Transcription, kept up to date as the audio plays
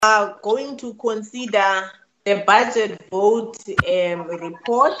are going to consider the budget vote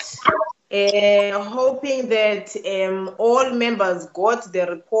report, hoping that all members got the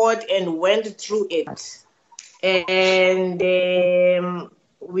report and went through it. And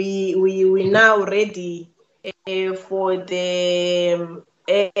we now ready for the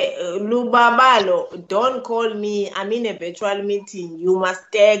Lubabalo. Don't call me. I'm in a virtual meeting. You must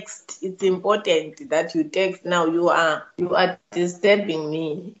text. It's important that you text now. You are disturbing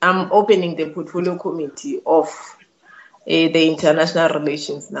me. I'm opening the portfolio committee of the international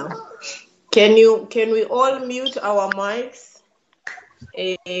relations now. Can we all mute our mics?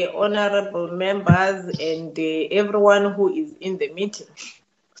 Honorable members and everyone who is in the meeting.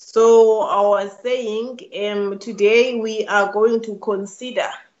 So I was saying today we are going to consider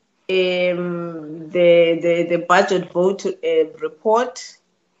the budget vote report,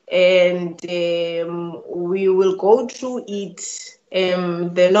 and we will go through it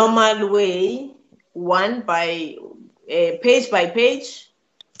the normal way, page by page,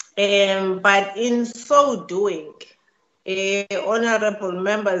 but in so doing, honorable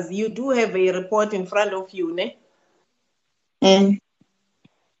members, you do have a report in front of you, ne?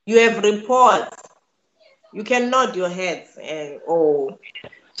 You have reports. You can nod your heads or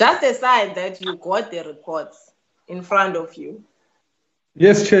just a sign that you got the reports in front of you.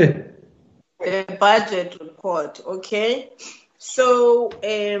 Yes, Chair. The budget report, okay? So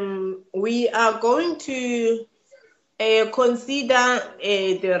we are going to consider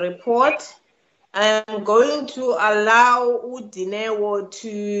the report. I'm going to allow Udinewo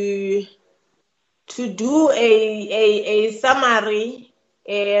to do a summary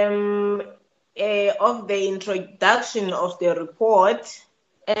of the introduction of the report,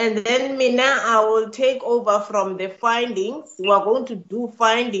 and then Mina, I will take over from the findings. We are going to do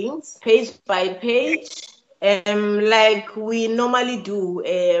findings page by page, like we normally do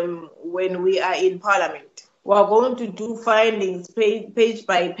when we are in Parliament. We are going to do findings page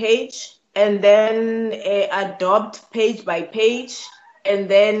by page, and then adopt page by page, and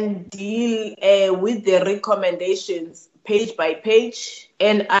then deal with the recommendations page by page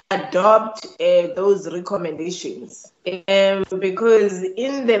and adopt those recommendations. Because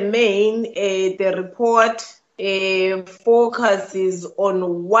in the main, the report focuses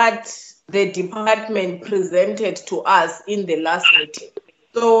on what the department presented to us in the last meeting.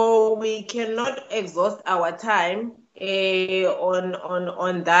 So we cannot exhaust our time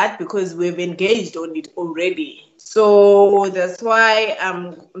on that because we've engaged on it already. So that's why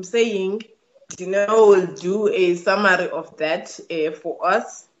I'm saying Dino will do a summary of that for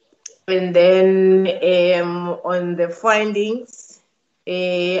us. And then on the findings,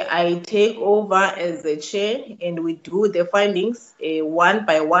 I take over as the chair and we do the findings one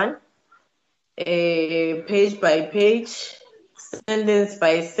by one, page by page, sentence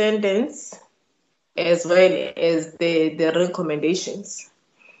by sentence, as well as the recommendations.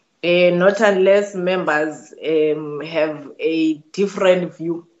 Not unless members have a different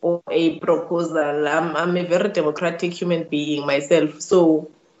view or a proposal. I'm a very democratic human being myself,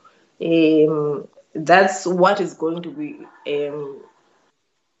 so that's what is going to be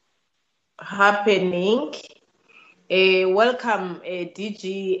happening. Welcome,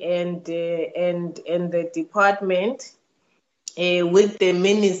 DG and the department with the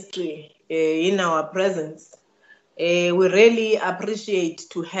ministry in our presence. We really appreciate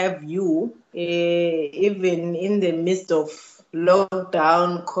to have you, even in the midst of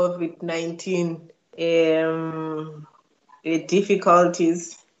lockdown, COVID-19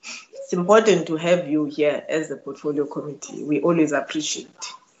 difficulties. It's important to have you here as a portfolio committee. We always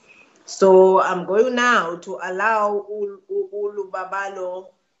appreciate. So I'm going now to allow Lubabalo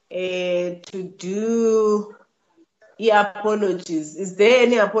to do apologies. Is there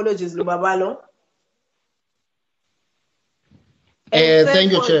any apologies, Lubabalo?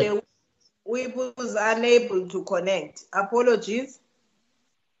 Thank you, Chair. We was unable to connect. Apologies.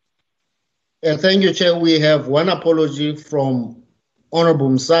 Thank you, Chair. We have one apology from Honorable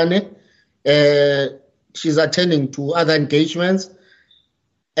Msane. She's attending to other engagements.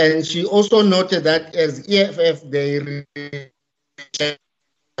 And she also noted that as EFF, they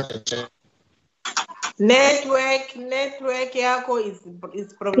Network yako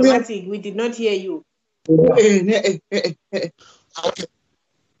is problematic. We did not hear you.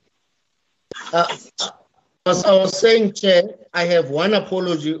 As I was saying, Chair, I have one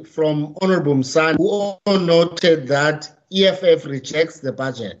apology from Honorable Msane, who also noted that EFF rejects the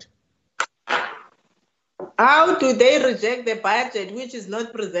budget. How do they reject the budget which is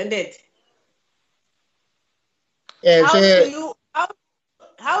not presented? How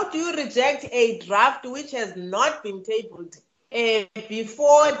do you reject a draft which has not been tabled?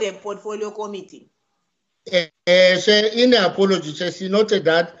 before the portfolio committee. In the apology, Chair, she noted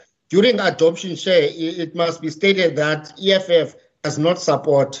that during adoption, Chair, it must be stated that EFF does not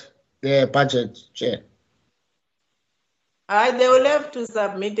support the budget, Chair. They will have to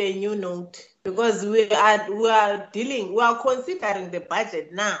submit a new note because we are considering the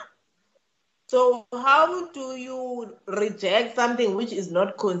budget now. So how do you reject something which is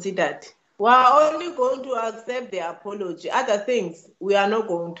not considered? We are only going to accept the apology. Other things we are not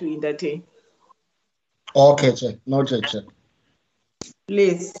going to entertain. Okay, Chair. Noted, Chair.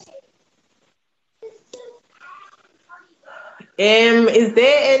 Please. Is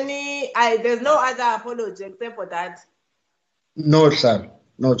there any? There's no other apology except for that. No, sir.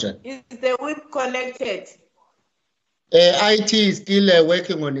 No, Chair. Is the whip connected? IT is still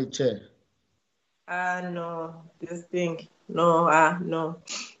working on it, Chair. No, this thing. No.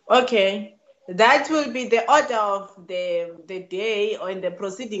 Okay. That will be the order of the day or in the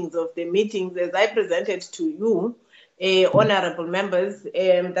proceedings of the meetings as I presented to you, honorable members.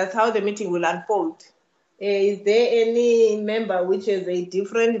 That's how the meeting will unfold. Is there any member which has a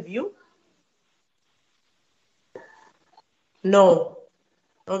different view? No.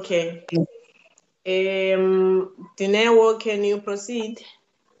 Okay. Dinewo, can you proceed?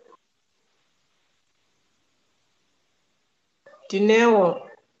 Dinewo.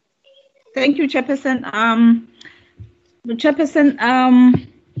 Thank you, Chairperson. Chairperson,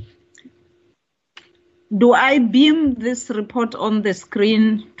 do I beam this report on the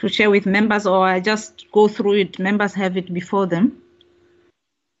screen to share with members, or I just go through it? Members have it before them.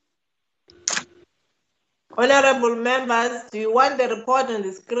 Honorable members, do you want the report on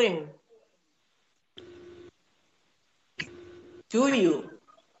the screen? Do you?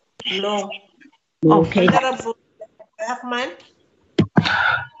 No. Okay. Honorable Rahman?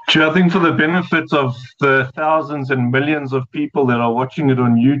 Chair, I think for the benefit of the thousands and millions of people that are watching it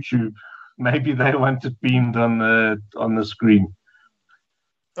on YouTube, maybe they want it beamed on the screen.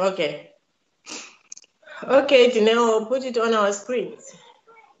 Okay. Okay, Janelle, put it on our screens.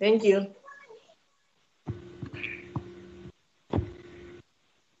 Thank you.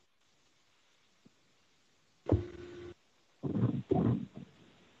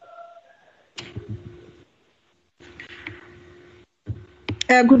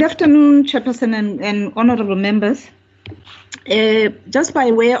 Good afternoon, Chairperson and honorable members. Just by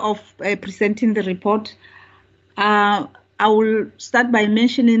way of presenting the report, I will start by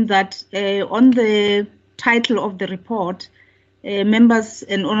mentioning that on the title of the report, members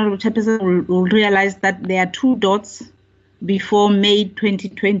and honorable Chairperson will realize that there are 2 dots before May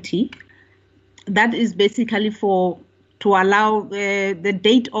 2020. That is basically to allow the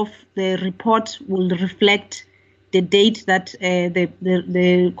date of the report will reflect the date that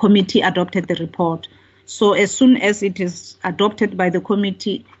the committee adopted the report. So as soon as it is adopted by the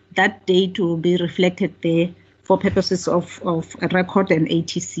committee, that date will be reflected there for purposes of a record and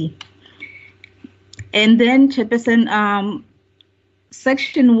ATC. And then, Chairperson,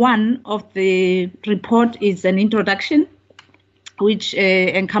 Section 1 of the report is an introduction, which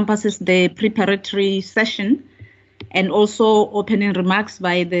encompasses the preparatory session and also opening remarks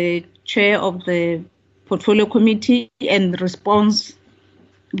by the chair of the Portfolio Committee and response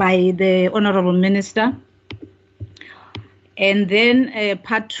by the Honorable Minister. And then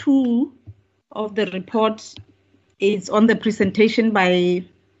part 2 of the report is on the presentation by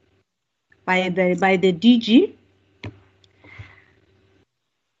the DG.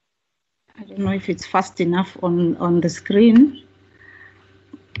 I don't know if it's fast enough on the screen.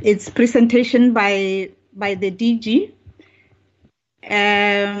 It's presentation by the DG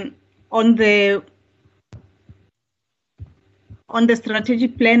on the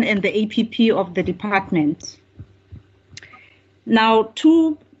strategic plan and the APP of the department. Now,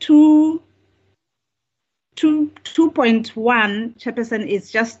 2.1, Chairperson,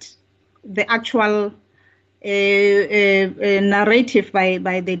 is just the actual narrative by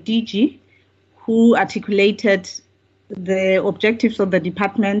the DG, who articulated the objectives of the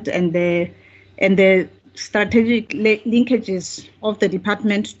department and the strategic linkages of the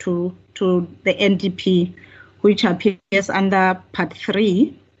department to the NDP, which appears under part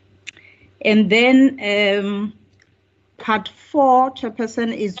 3. And then part 4,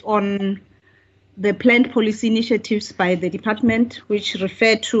 Chairperson, is on the planned policy initiatives by the department, which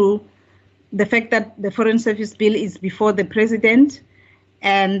refer to the fact that the Foreign Service Bill is before the President,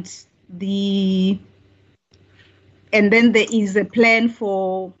 and then there is a plan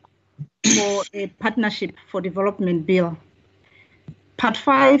for a partnership for development bill. Part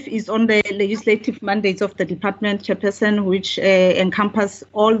 5 is on the legislative mandates of the department, Chairperson, which encompass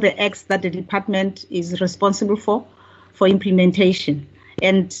all the acts that the department is responsible for, for implementation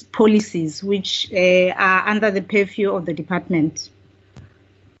and policies which are under the purview of the department.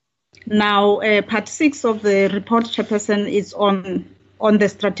 Now, part 6 of the report, Chairperson, is on the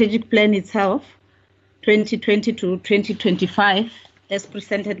strategic plan itself, 2020 to 2025, as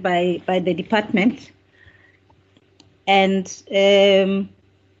presented by the department. And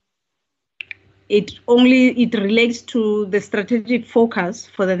it relates to the strategic focus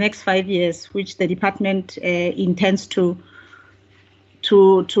for the next 5 years, which the department intends to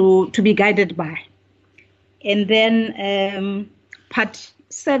be guided by. And then part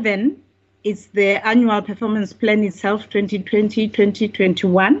 7 is the annual performance plan itself,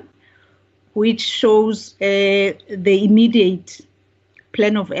 2020-2021, which shows the immediate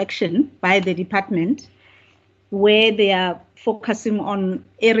plan of action by the department, where they are focusing on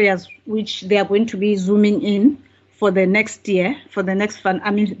areas which they are going to be zooming in for the next year,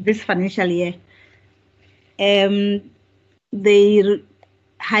 this financial year. They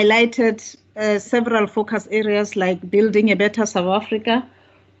highlighted several focus areas like building a better South Africa,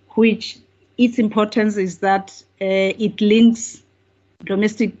 which its importance is that it links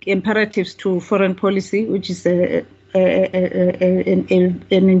domestic imperatives to foreign policy, which is an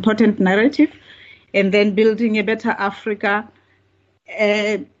important narrative. And then building a better Africa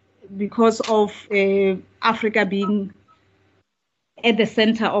because of Africa being at the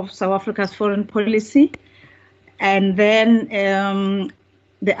center of South Africa's foreign policy. And then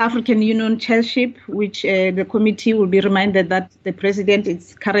the African Union chairship, which the committee will be reminded that the president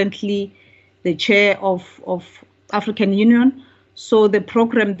is currently the chair of African Union. So the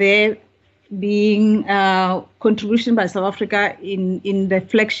program there being contribution by South Africa in the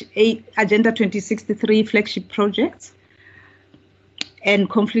flagship Agenda 2063 flagship projects and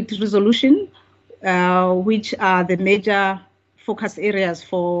conflict resolution, which are the major focus areas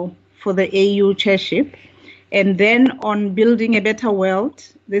for the AU chairship. And then on building a better world,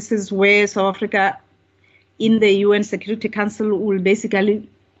 this is where South Africa in the UN Security Council will basically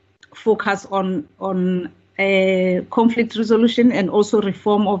focus on conflict resolution and also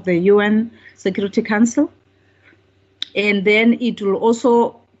reform of the UN Security Council. And then it will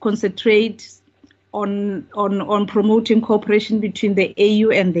also concentrate on promoting cooperation between the AU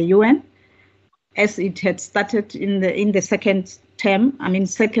and the UN, as it had started in the second term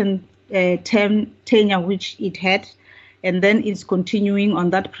tenure which it had, and then it's continuing on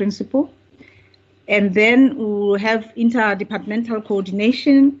that principle. And then we'll have interdepartmental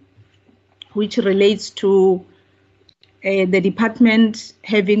coordination, which relates to the department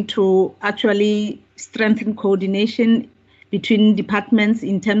having to actually strengthen coordination between departments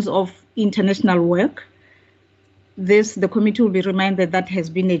in terms of international work. The committee will be reminded that has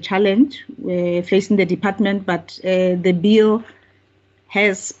been a challenge facing the department, but the bill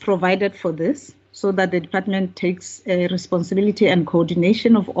has provided for this so that the department takes responsibility and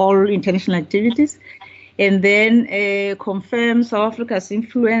coordination of all international activities. And then confirm South Africa's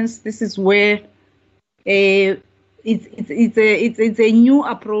influence. This is where it's a new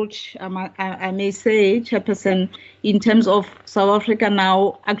approach, I may say, Chairperson, in terms of South Africa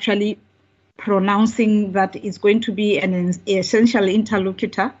now actually pronouncing that it's going to be an essential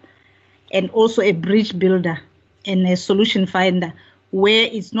interlocutor and also a bridge builder and a solution finder, where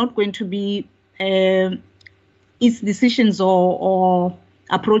it's not going to be its decisions or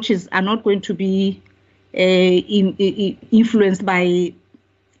approaches are not going to be influenced by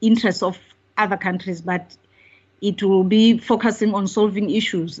interests of other countries, but it will be focusing on solving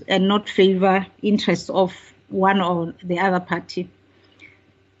issues and not favor interests of one or the other party.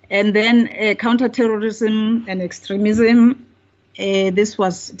 And then counterterrorism and extremism, this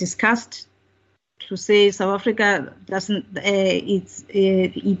was discussed to say South Africa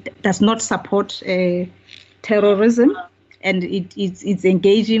it does not support terrorism, and it's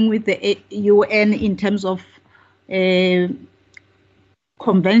engaging with the UN in terms of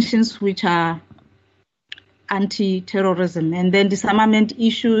conventions which are anti-terrorism. And then disarmament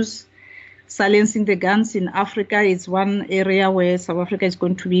issues, silencing the guns in Africa is one area where South Africa is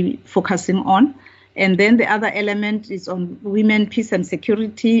going to be focusing on. And then the other element is on women, peace and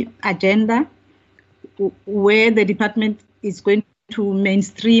security agenda, where the department is going to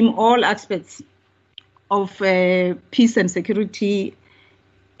mainstream all aspects of peace and security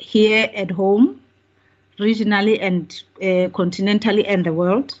here at home, regionally and continentally, and the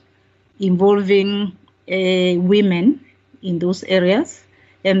world, involving women in those areas.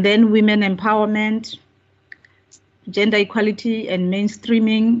 And then women empowerment, gender equality and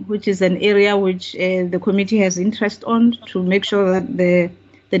mainstreaming, which is an area which the committee has interest on, to make sure that the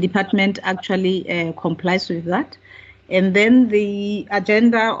department actually complies with that. And then the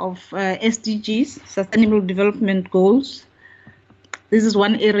agenda of SDGs, Sustainable Development Goals. This is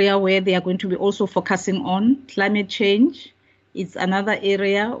one area where they are going to be also focusing on. Climate change, it's another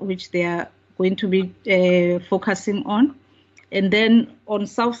area which they are going to be focusing on. And then on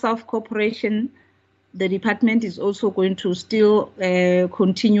South-South cooperation, the department is also going to still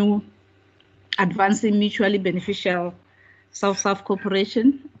continue advancing mutually beneficial South-South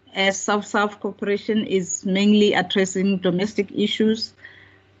cooperation, as South-South cooperation is mainly addressing domestic issues.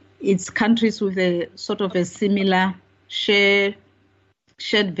 It's countries with a sort of a similar shared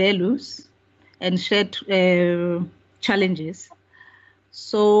values and shared challenges.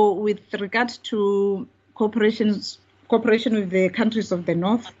 So with regard to cooperation with the countries of the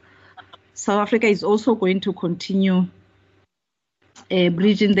North, South Africa is also going to continue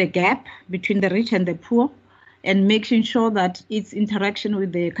bridging the gap between the rich and the poor, and making sure that its interaction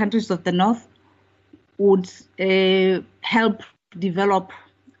with the countries of the North would help develop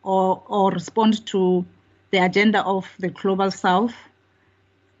or respond to the agenda of the Global South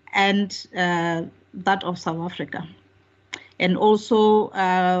and that of South Africa. And also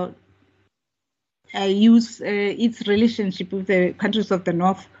use its relationship with the countries of the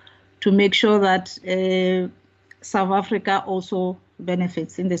North to make sure that South Africa also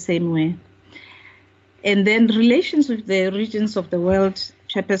benefits in the same way. And then relations with the regions of the world,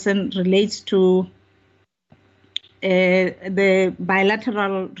 Chairperson, relates to the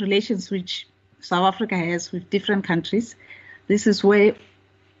bilateral relations which South Africa has with different countries. This is where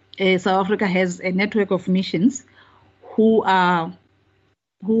South Africa has a network of missions who are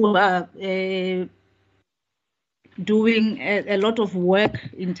doing a lot of work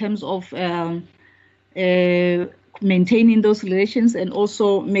in terms of maintaining those relations and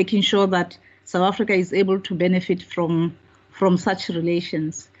also making sure that South Africa is able to benefit from such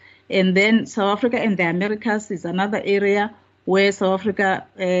relations. And then South Africa and the Americas is another area where South Africa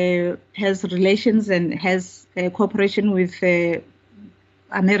has relations and has cooperation with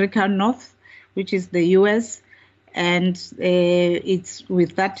America North, which is the US, and it's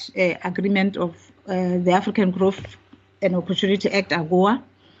with that agreement of the African Growth and Opportunity Act, AGOA,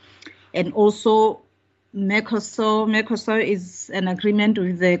 and also Mercosur. Mercosur is an agreement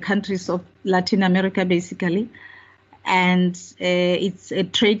with the countries of Latin America, basically, and it's a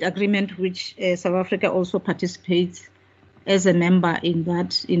trade agreement which South Africa also participates as a member in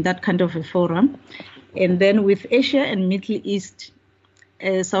that kind of a forum. And then with Asia and Middle East,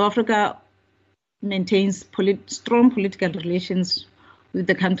 South Africa maintains strong political relations with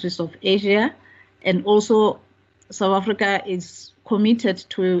the countries of Asia, and also South Africa is committed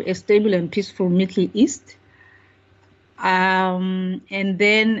to a stable and peaceful Middle East. And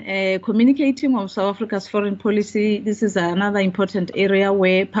then communicating of South Africa's foreign policy, this is another important area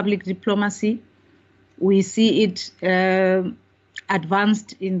where public diplomacy, we see it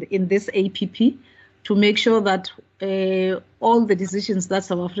advanced in this APP to make sure that all the decisions that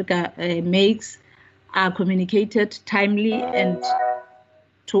South Africa makes are communicated timely and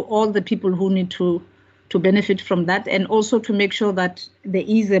to all the people who need to benefit from that, and also to make sure that there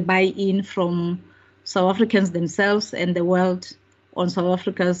is a buy-in from South Africans themselves and the world on South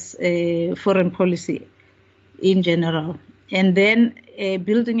Africa's foreign policy in general. And then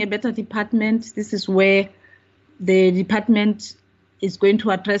building a better department, this is where the department is going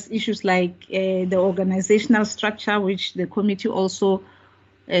to address issues like the organizational structure, which the committee also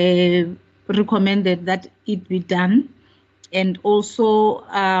recommended that it be done, and also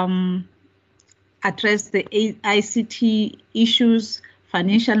address the ICT issues,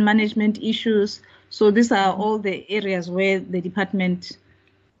 financial management issues. So these are all the areas where the department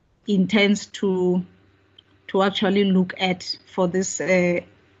intends to actually look at for this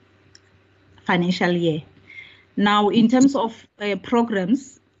financial year. Now, in terms of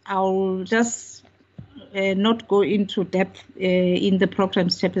programs, I'll just not go into depth in the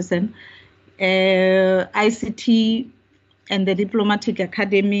programs, Chairperson. ICT and the Diplomatic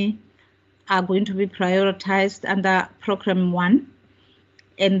Academy are going to be prioritized under Program 1.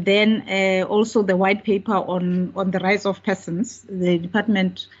 And then also the white paper on the rights of persons, the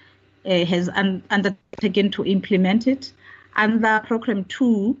department has undertaken to implement it. Under Program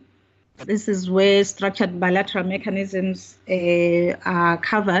 2, this is where structured bilateral mechanisms are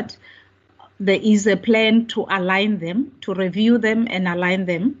covered. There is a plan to align them, to review them and align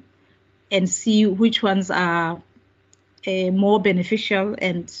them, and see which ones are more beneficial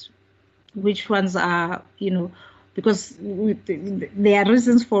and which ones are, because there are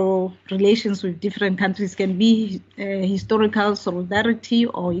reasons for relations with different countries, can be historical solidarity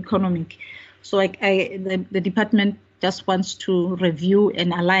or economic. So the department just wants to review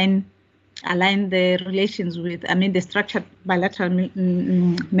and align align the relations with, the structured bilateral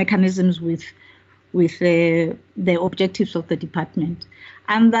mechanisms with the objectives of the department.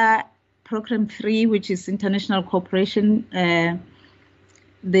 Under Program 3, which is international cooperation,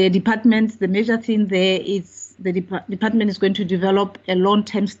 the major thing there is the department is going to develop a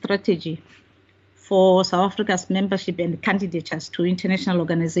long-term strategy for South Africa's membership and candidatures to international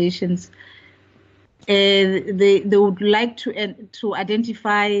organizations. They would like to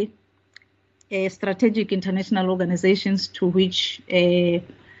identify strategic international organizations to which they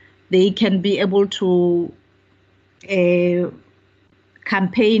can be able to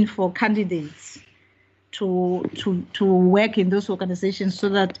campaign for candidates to work in those organizations, so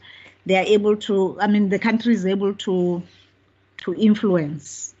that they are able to, the country is able to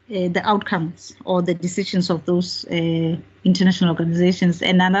influence the outcomes or the decisions of those international organizations.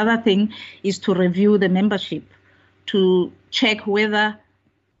 And another thing is to review the membership, to check whether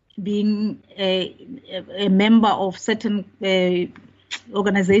being a member of certain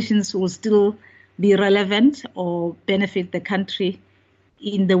organizations will still be relevant or benefit the country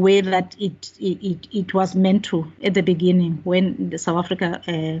in the way that it was meant to at the beginning, when the South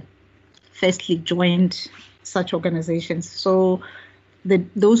Africa firstly joined such organizations. So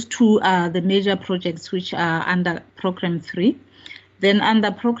those two are the major projects which are under Program 3. Then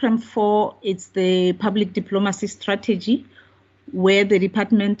under Program 4, it's the public diplomacy strategy, where the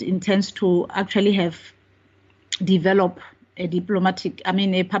department intends to actually develop a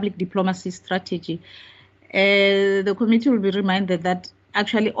public diplomacy strategy. The committee will be reminded that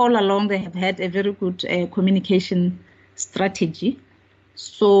actually all along they have had a very good communication strategy.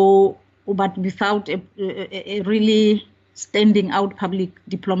 So, but without a really standing out public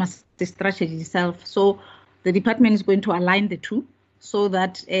diplomacy strategy itself. So the department is going to align the two, so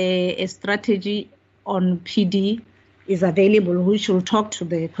that a strategy on PD is available, which will talk to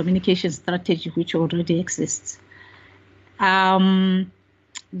the communication strategy which already exists. Then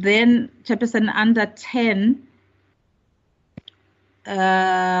Chairperson, under 10,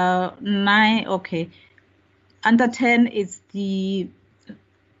 9, okay. Under 10 is the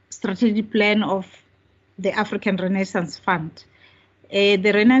strategic plan of the African Renaissance Fund.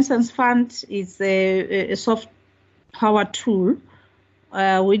 The Renaissance Fund is a soft power tool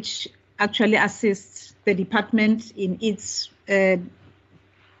which actually assists the department in its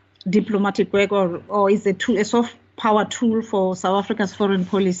diplomatic work, or is a soft power tool for South Africa's foreign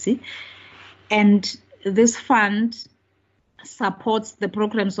policy. And this fund supports the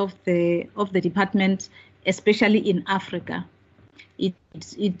programs of the department, especially in Africa.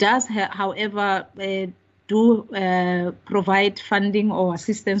 It does, however, provide funding or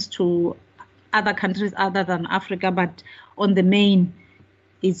assistance to other countries other than Africa, but on the main,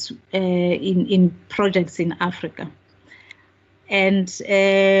 it's in projects in Africa. And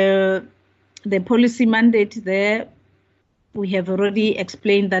the policy mandate there, we have already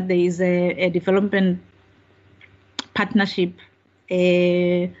explained that there is a development partnership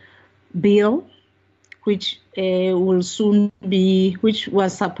bill, which will soon be, which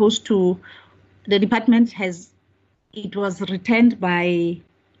was supposed to, the department it was returned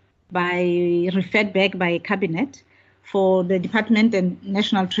referred back by Cabinet for the department and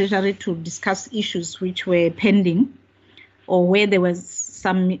National Treasury to discuss issues which were pending or where there was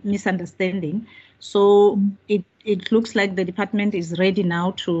some misunderstanding. So it looks like the department is ready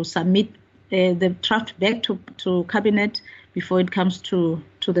now to submit the draft back to Cabinet before it comes to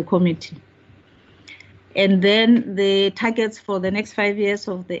the committee. And then the targets for the next 5 years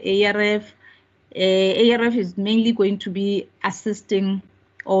of the ARF. ARF is mainly going to be assisting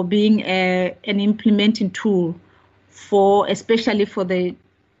or being an implementing tool especially for the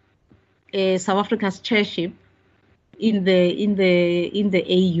South Africa's chairship in the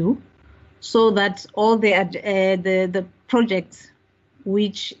AU, so that all the projects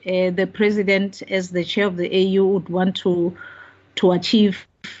which the president, as the chair of the AU, would want to achieve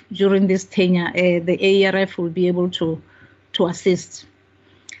during this tenure, the ARF will be able to assist.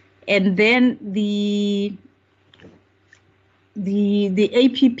 And then the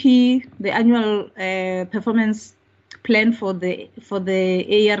APP, the annual performance plan for the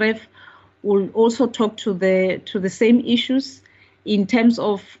ARF, will also talk to the same issues in terms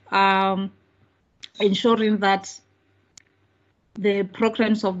of ensuring that the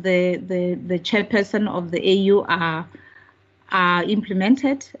programs of the chairperson of the AU are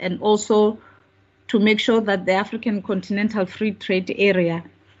implemented, and also to make sure that the African Continental Free Trade Area,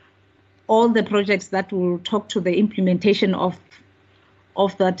 all the projects that will talk to the implementation of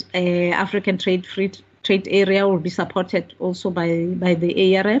that African Free Trade Area will be supported also by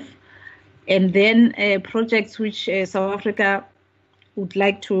the ARF. And then projects which South Africa would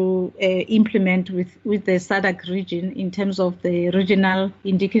like to implement with the SADC region in terms of the regional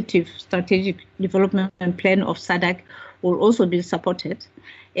indicative strategic development plan of SADC will also be supported.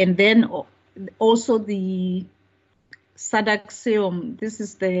 And then also the SADC SEOM, this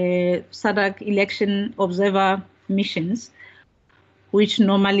is the SADC election observer missions, which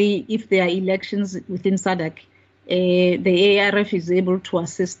normally, if there are elections within SADC, the ARF is able to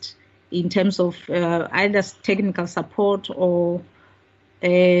assist in terms of either technical support or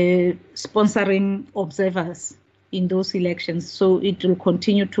sponsoring observers in those elections. So it will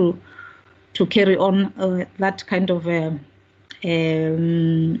continue to carry on that kind of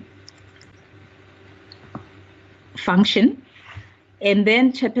function. And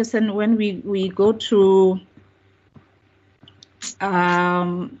then, Chairperson, when we go to,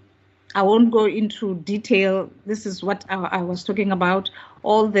 I won't go into detail. This is what I was talking about,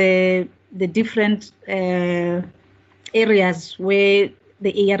 all the different areas where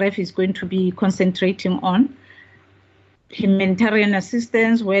the ARF is going to be concentrating on. Humanitarian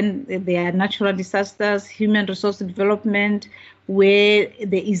assistance when there are natural disasters, human resource development, where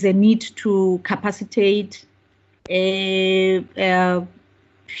there is a need to capacitate people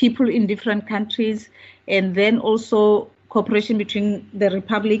in different countries, and then also cooperation between the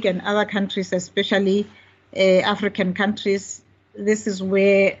Republic and other countries, especially African countries. This is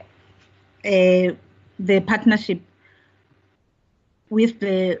where the partnership with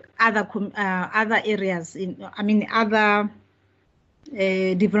the other areas, other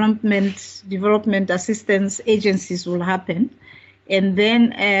development assistance agencies will happen. And then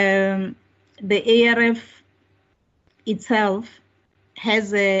the ARF itself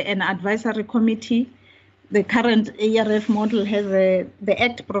has an advisory committee. The current ARF model has the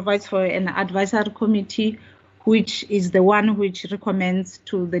Act provides for an advisory committee, which is the one which recommends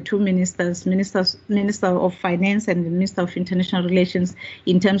to the two ministers, Minister of Finance and the Minister of International Relations,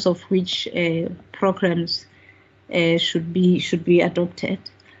 in terms of which programs should be adopted.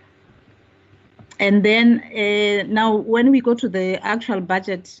 And then now, when we go to the actual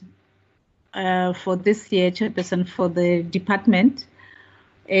budget for this year, Chairperson, for the department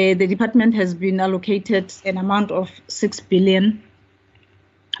has been allocated an amount of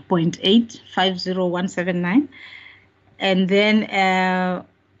 6,850,179, and then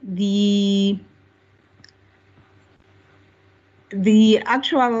the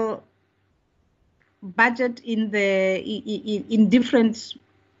actual budget in different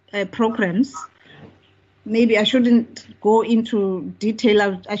programs. Maybe I shouldn't go into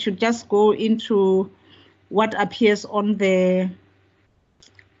detail. I should just go into what appears on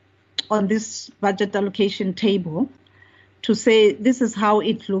this budget allocation table to say this is how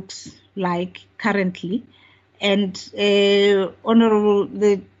it looks like currently. And Honorable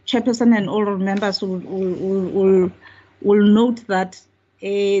the Chairperson and all members will note that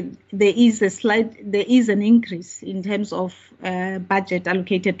there is an increase in terms of budget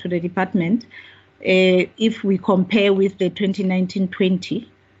allocated to the department if we compare with the 2019-20.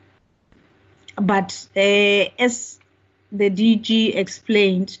 But as the DG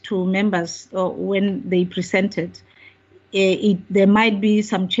explained to members when they presented, there might be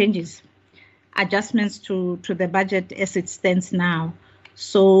some changes, adjustments to the budget as it stands now.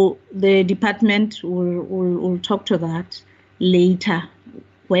 So the department will talk to that later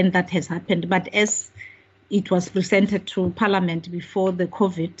when that has happened. But as it was presented to Parliament before the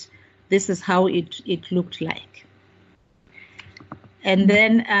COVID, this is how it looked like. And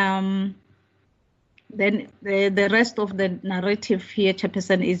then the rest of the narrative here,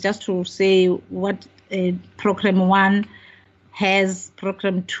 Chairperson, is just to say what Program 1 has,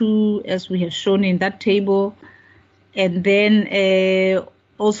 Program 2, as we have shown in that table, and then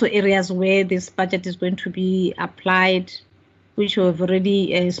also areas where this budget is going to be applied, which we have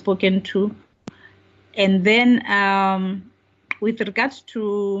already spoken to. And then with regards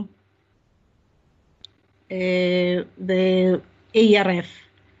to the ARF,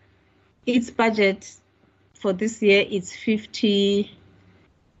 its budget for this year is 50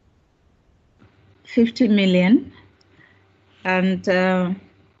 million, and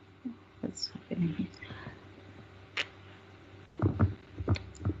what's happening here?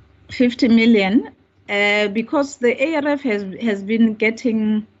 50 million because the ARF has been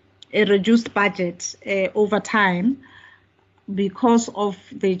getting a reduced budget over time because of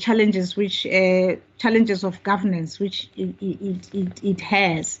the challenges of governance which it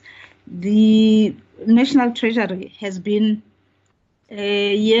has. The National Treasury has been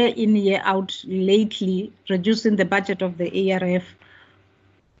year in, year out lately reducing the budget of the ARF.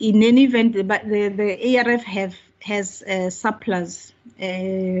 In any event, the ARF has a surplus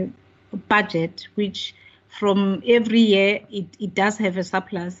budget which from every year, it does have a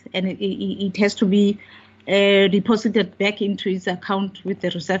surplus, and it has to be deposited back into its account with the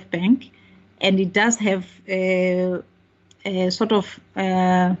Reserve Bank, and it does have a sort of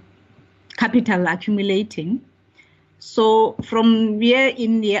capital accumulating. So from year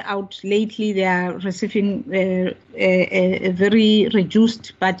in, year out, lately they are receiving a very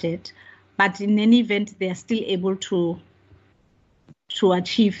reduced budget, but in any event, they are still able to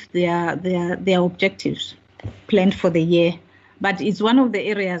achieve their objectives planned for the year. But it's one of the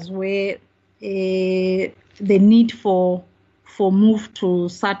areas where the need for move to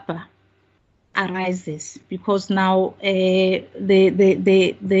SADPA arises, because now the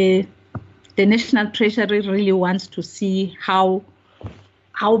National Treasury really wants to see how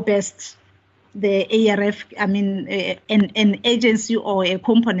best the ARF, I mean, an agency or a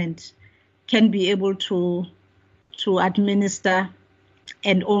component can be able to administer,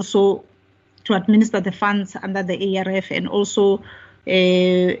 and also to administer the funds under the ARF, and also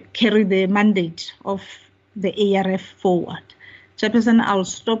carry the mandate of the ARF forward. Chairperson, I'll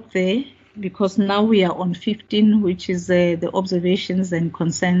stop there because now we are on 15, which is the observations and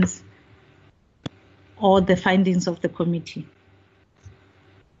concerns or the findings of the committee.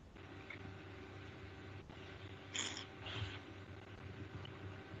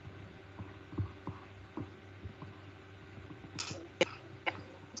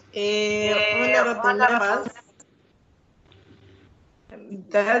 Honorable members,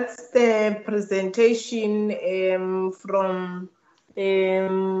 that's the presentation from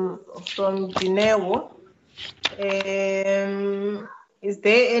Dineo. Is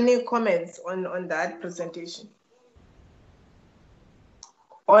there any comments on that presentation?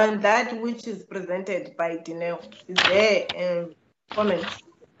 On that which is presented by Dineo, is there comments,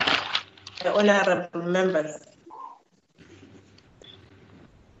 honorable members?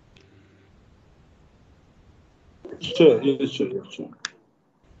 Sure, yes, sure.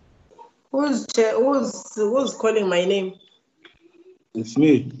 Who's calling my name? It's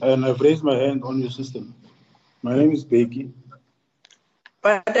me, and I've raised my hand on your system. My name is Becky.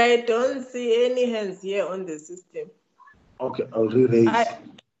 But I don't see any hands here on the system. Okay, I'll re-raise.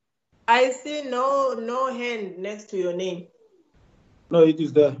 I see no hand next to your name. No, it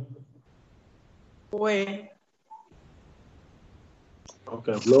is there. Where?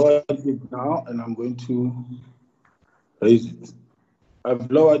 Okay, I've lowered it now, and I'm going to raise it.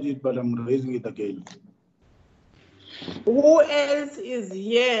 I've lowered it, but I'm raising it again. Who else is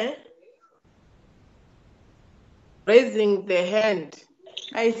here raising the hand?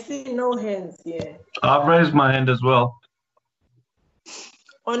 I see no hands here. I've raised my hand as well.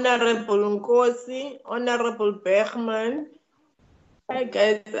 Honorable Nkosi, Honorable Bergman. Hi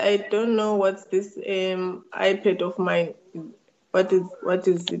guys, I don't know what's this iPad of mine. What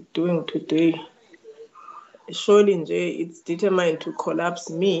is it doing today? Surely it's determined to collapse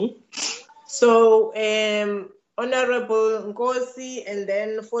me. So Honorable Nkosi, and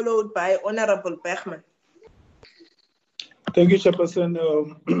then followed by Honorable Bergman. Thank you, Chairperson.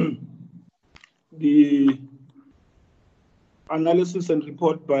 The analysis and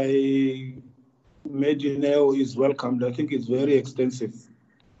report by Medineo is welcomed. I think it's very extensive.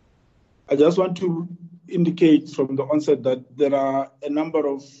 I just want to indicate from the onset that there are a number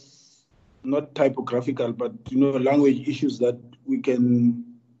of, not typographical, but language issues that we can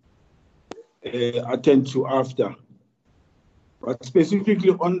attend to after. But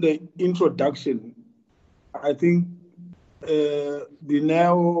specifically on the introduction, I think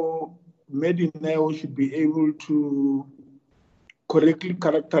Medineo should be able to correctly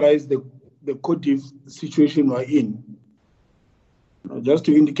characterize the CODIF situation we're in. Just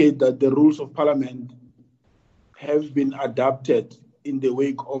to indicate that the rules of parliament have been adapted in the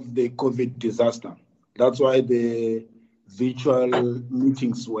wake of the COVID disaster. That's why the virtual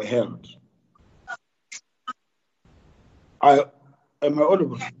meetings were held. Am I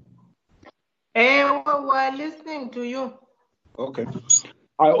audible? We're listening to you. Okay.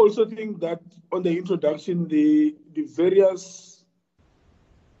 I also think that on the introduction, the various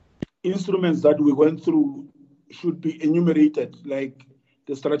instruments that we went through should be enumerated, like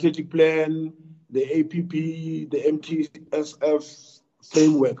the strategic plan, the APP, the MTSF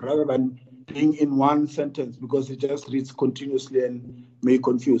framework, rather than being in one sentence, because it just reads continuously and may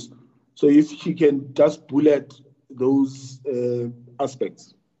confuse. So if she can just bullet those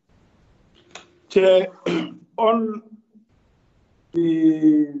aspects. Chair, on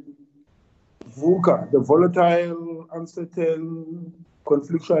the VUCA, the volatile, uncertain,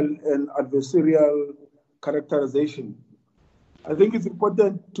 conflictual, and adversarial characterization, I think it's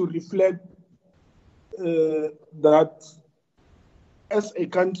important to reflect that as a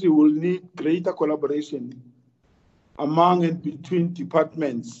country, will need greater collaboration among and between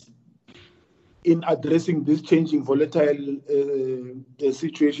departments in addressing this changing volatile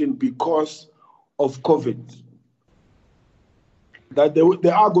situation because of COVID. That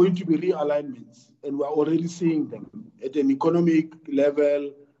there are going to be realignments, and we're already seeing them at an economic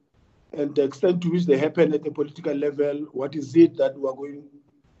level, and the extent to which they happen at the political level. What is it that we're going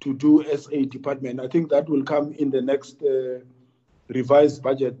to do as a department? I think that will come in the next revised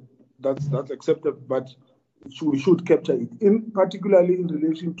budget. That's accepted, but we should capture it, particularly in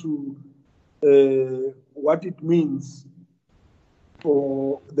relation to what it means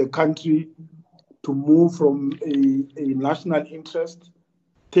for the country to move from a national interest,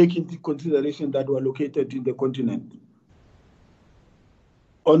 take into consideration that we're located in the continent.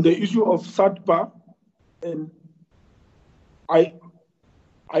 On the issue of SADPA, and I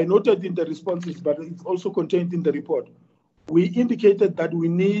noted in the responses, but it's also contained in the report, we indicated that we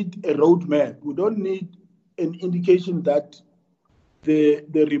need a roadmap. We don't need an indication that the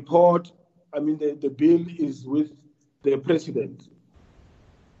report, the bill is with the president.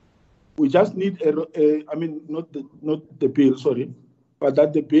 We just need not the bill, sorry, but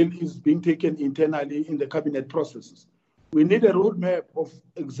that the bill is being taken internally in the cabinet processes. We need a roadmap of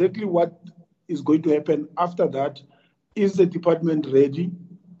exactly what is going to happen after that. Is the department ready?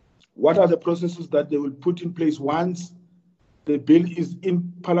 What are the processes that they will put in place once the bill is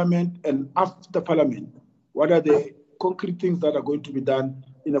in Parliament and after Parliament? What are the concrete things that are going to be done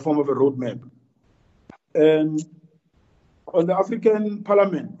in the form of a roadmap? And on the African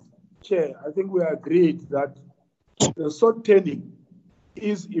Parliament, Chair, I think we agreed that the sword turning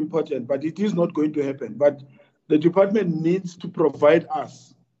is important, but it is not going to happen. But the department needs to provide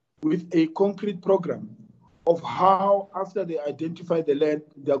us with a concrete program of how, after they identify the land,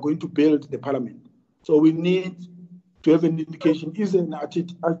 they are going to build the parliament. So we need to have an indication, is it an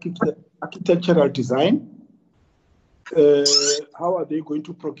architectural design? How are they going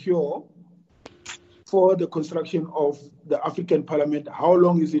to procure for the construction of the African Parliament? How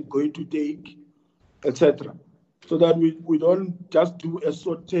long is it going to take, etc.? So that we don't just do a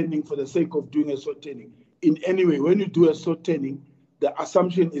sword turning for the sake of doing a sword turning. In any way, when you do a sword turning, the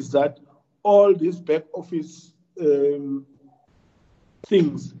assumption is that all these back office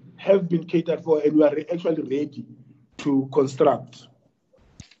things have been catered for, and we are actually ready to construct.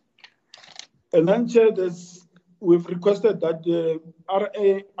 And then, Chair, we've requested that the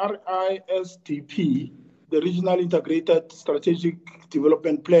RISDP, the Regional Integrated Strategic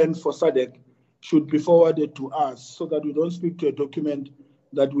Development Plan for SADC, should be forwarded to us so that we don't speak to a document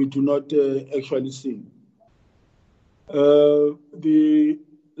that we do not actually see. The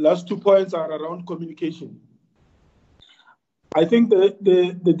last 2 points are around communication. I think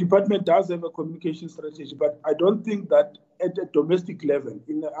the department does have a communication strategy, but I don't think that at a domestic level,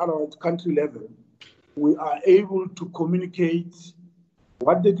 in our country level, we are able to communicate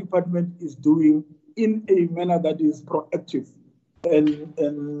what the department is doing in a manner that is proactive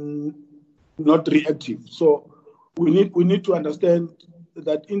and not reactive. So we need to understand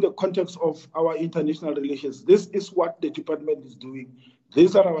that in the context of our international relations, this is what the department is doing.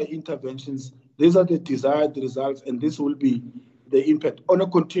 These are our interventions. These are the desired results, and this will be the impact on a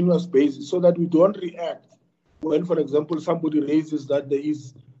continuous basis, so that we don't react when, for example, somebody raises that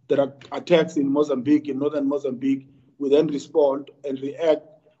there are attacks in Mozambique, in northern Mozambique. We then respond and react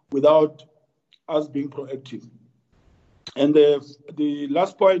without us being proactive. And the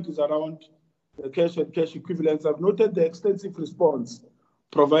last point is around the cash and cash equivalents. I've noted the extensive response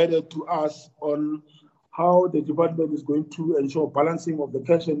provided to us on how the department is going to ensure balancing of the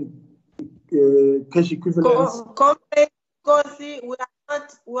cash and cash equivalents.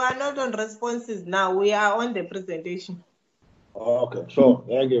 We are not on responses now. We are on the presentation. Okay, sure.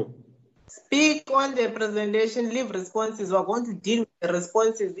 Thank you. Speak on the presentation, leave responses. We're going to deal with the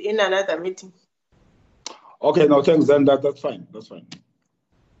responses in another meeting. Okay, no, thanks. Then that's fine. That's fine.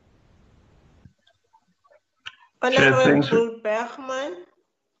 Honorable Bergman.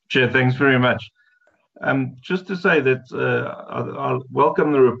 Chair, thanks very much. Just to say that I'll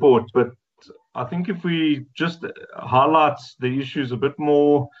welcome the report, but I think if we just highlight the issues a bit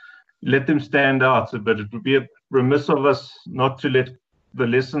more, let them stand out a bit, it would be remiss of us not to let the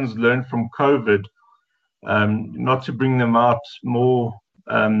lessons learned from COVID, not to bring them out more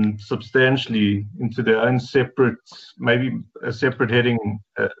substantially into their own separate, maybe a separate heading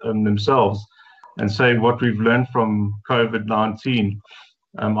on themselves, and say what we've learned from COVID-19.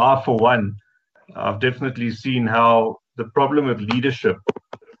 I, for one, I've definitely seen how the problem with leadership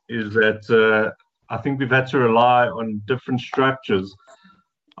is that I think we've had to rely on different structures.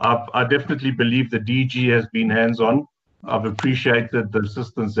 I definitely believe the DG has been hands-on. I've appreciated the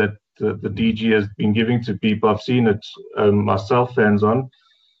assistance that the DG has been giving to people. I've seen it myself hands-on,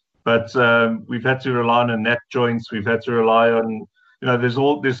 but we've had to rely on net joints. We've had to rely on,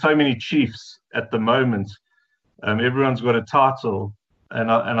 there's so many chiefs at the moment. Everyone's got a title,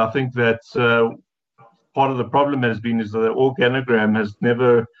 and I think that part of the problem has been is that the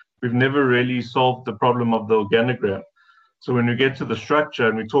organogram we've never really solved the problem of the organogram. So when we get to the structure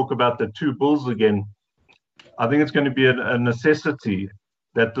and we talk about the two bulls again, I think it's going to be a necessity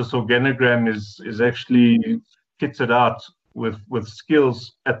that this organogram is actually kitted out with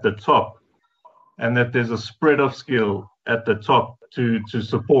skills at the top, and that there's a spread of skill at the top to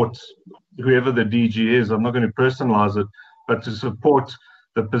support whoever the DG is. I'm not going to personalize it, but to support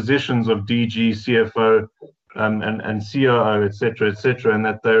the positions of DG, CFO, and COO, et cetera, and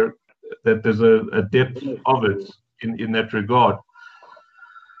that there's a depth of it in that regard.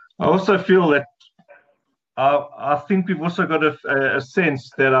 I also feel that I think we've also got a sense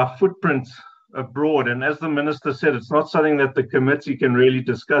that our footprint abroad, and as the minister said, it's not something that the committee can really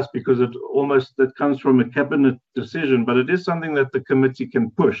discuss because it comes from a cabinet decision, but it is something that the committee can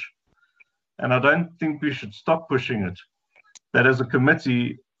push. And I don't think we should stop pushing it. That as a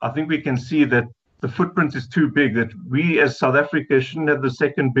committee, I think we can see that the footprint is too big, that we as South Africa shouldn't have the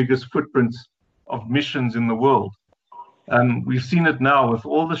second biggest footprint of missions in the world. We've seen it now with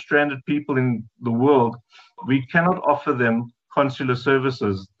all the stranded people in the world. We cannot offer them consular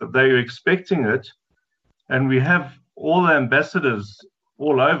services. They're expecting it, and we have all the ambassadors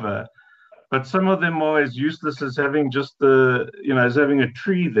all over, but some of them are as useless as having just as having a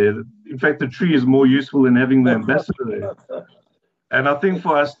tree there. In fact, the tree is more useful than having the ambassador there. And I think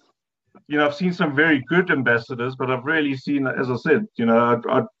for us, I've seen some very good ambassadors, but I've really seen, as I said,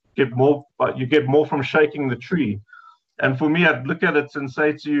 I'd get more, but you get more from shaking the tree. And for me, I'd look at it and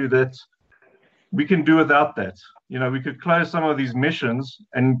say to you that we can do without that. We could close some of these missions,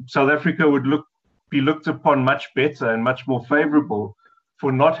 and South Africa would be looked upon much better and much more favorable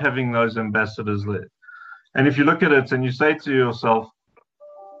for not having those ambassadors there. And if you look at it and you say to yourself,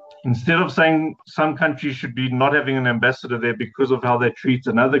 instead of saying some countries should be not having an ambassador there because of how they treat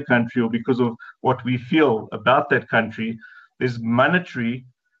another country or because of what we feel about that country, there's monetary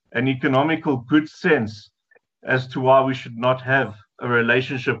and economical good sense as to why we should not have a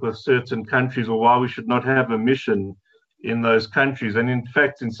relationship with certain countries or why we should not have a mission in those countries. And in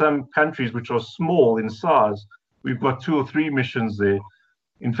fact, in some countries which are small in size, we've got 2 or 3 missions there.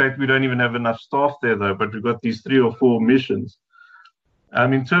 In fact, we don't even have enough staff there, though, but we've got these 3 or 4 missions.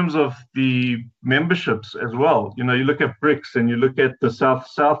 In terms of the memberships as well, you look at BRICS and you look at the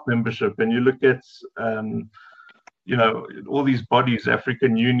South-South membership and you look at, all these bodies,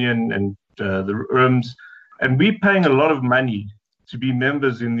 African Union and the RIMS, and we're paying a lot of money to be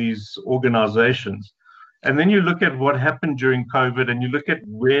members in these organizations. And then you look at what happened during COVID and you look at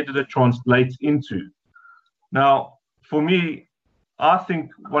where did it translate into. Now, for me, I think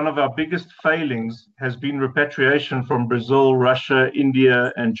one of our biggest failings has been repatriation from Brazil, Russia,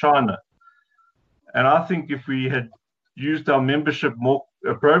 India, and China. And I think if we had used our membership more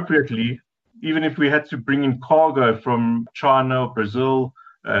appropriately, even if we had to bring in cargo from China, Brazil,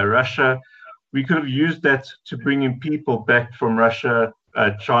 Russia, we could have used that to bring in people back from Russia,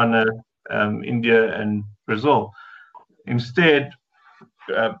 China, India, and Brazil. Instead,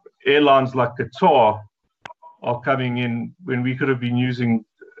 airlines like Qatar are coming in when we could have been using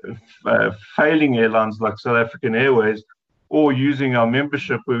failing airlines like South African Airways, or using our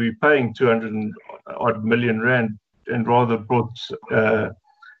membership where we're paying 200-odd million rand, and rather brought their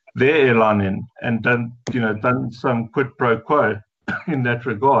airline in and done some quid pro quo in that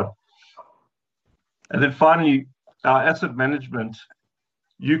regard. And then finally, our asset management.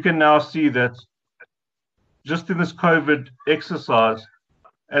 You can now see that just in this COVID exercise,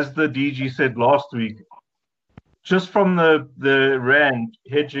 as the DG said last week, just from the rand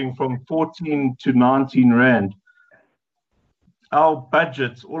hedging from 14 to 19 rand, our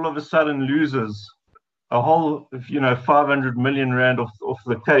budget all of a sudden loses a whole 500 million rand off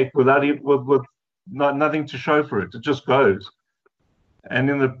the cake without with nothing to show for it. It just goes.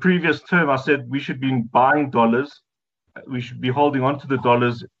 And in the previous term, I said we should be buying dollars, we should be holding on to the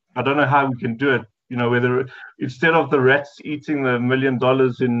dollars. I don't know how we can do it. Whether instead of the rats eating the $1 million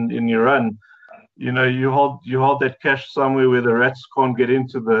in Iran, you hold that cash somewhere where the rats can't get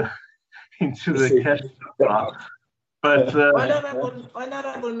into the cash. But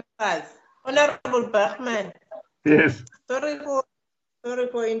honorable members, Honorable Bachman. Yes. Sorry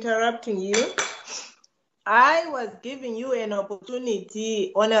for interrupting you. I was giving you an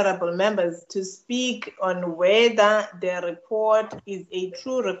opportunity, honorable members, to speak on whether the report is a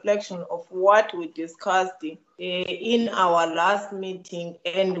true reflection of what we discussed in our last meeting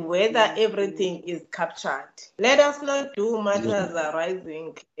and whether everything is captured. Let us not do matters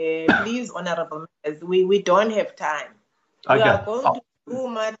arising. Please, honorable members, we don't have time. Okay. We are going to do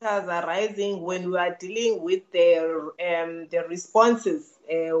matters arising when we are dealing with the responses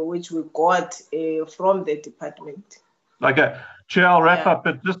which we got from the department. Okay, Chair, I'll wrap up,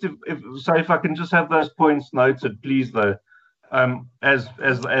 but just if I can just have those points noted, please, though, as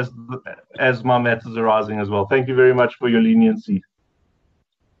my matters arising as well. Thank you very much for your leniency.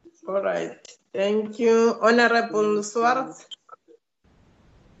 All right, thank you, Honorable Swartz.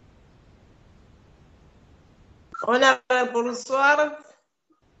 Honorable Swartz.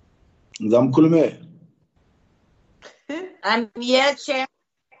 I'm here, Chair.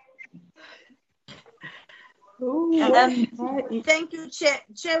 Thank you, Chair.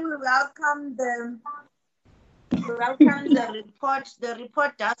 Chair, we welcome the report. The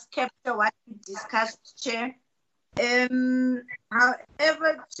report does capture what we discussed, Chair.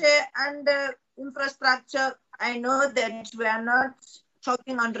 However, Chair, under infrastructure, I know that we are not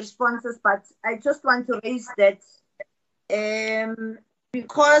talking on responses, but I just want to raise that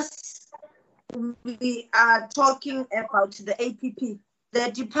because we are talking about the APP. The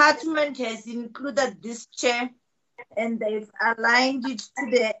department has included this, Chair, and they've aligned it to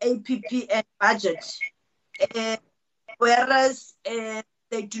the APP and budget, whereas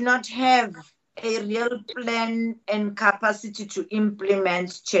they do not have a real plan and capacity to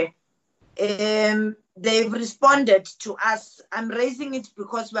implement, Chair. They've responded to us. I'm raising it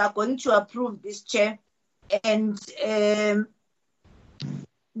because we are going to approve this, Chair, and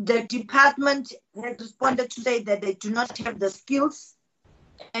the department has responded to say that they do not have the skills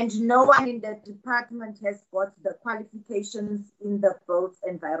and no one in the department has got the qualifications in the built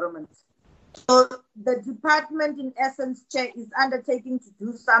environment. So the department, in essence, Chair, is undertaking to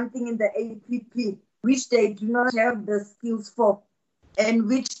do something in the APP, which they do not have the skills for and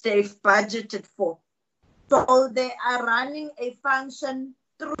which they've budgeted for. So they are running a function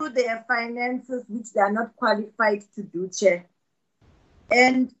through their finances, which they are not qualified to do, Chair.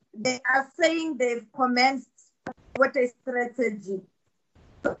 And they are saying they've commenced with a strategy.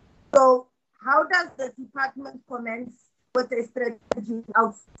 So how does the department commence with a strategy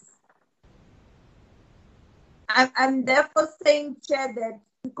out? I'm therefore saying, Chair, that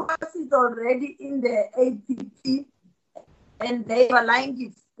because it's already in the APP and they've aligned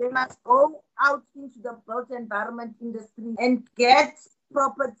it, they must go out into the built environment industry and get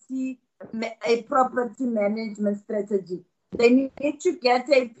a property management strategy. They need to get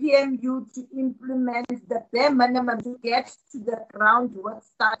a PMU to implement the bare minimum to get to the groundwork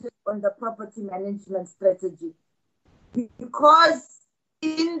started on the property management strategy. Because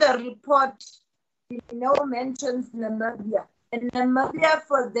in the report, mentions Namibia. And Namibia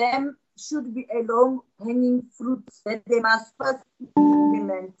for them should be a long-hanging fruit that they must first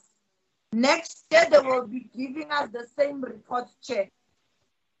implement. Next year, they will be giving us the same report, Chair.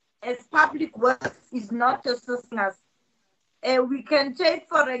 As public works is not assisting us. We can take,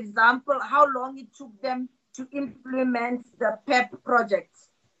 for example, how long it took them to implement the PEP project,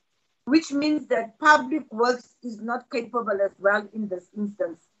 which means that public works is not capable as well in this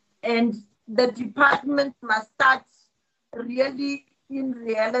instance. And the department must start really, in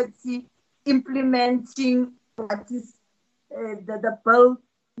reality, implementing what is the bill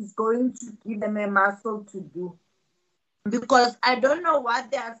is going to give them a muscle to do. Because I don't know what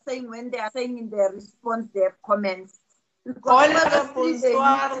they are saying when they are saying in their response, their comments. Honorable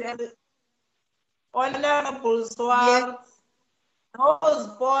Swartz, those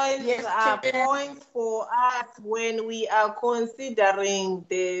points are points for us when we are considering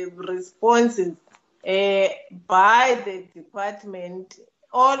the responses by the department.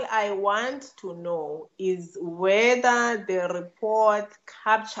 All I want to know is whether the report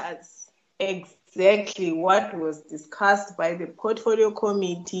captures exactly what was discussed by the portfolio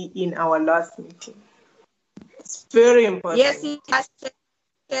committee in our last meeting. It's very important. Yes, it has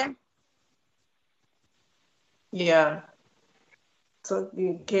to. Yeah. So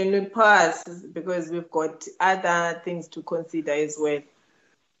can we pass because we've got other things to consider as well.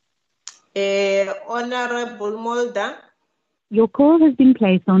 Honorable Mulder. Your call has been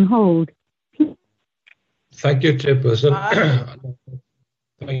placed on hold. Thank you, Chairperson.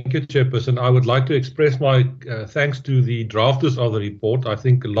 Thank you, Chairperson. I would like to express my thanks to the drafters of the report. I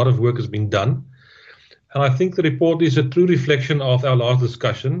think a lot of work has been done. And I think the report is a true reflection of our last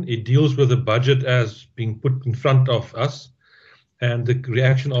discussion. It deals with the budget as being put in front of us. and the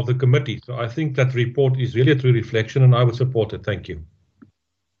reaction of the committee. So I think that report is really a true reflection, and I would support it. Thank you.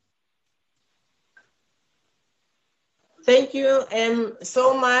 Thank you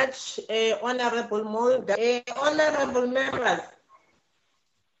so much, Honorable Mulder. Honorable members,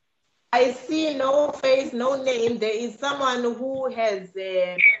 I see no face, no name. There is someone who has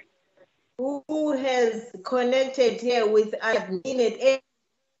connected here with admin at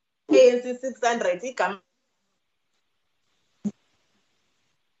ANC 600.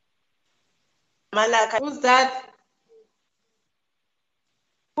 Malaka. Who's that?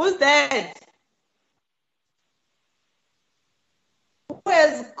 Who's that? Who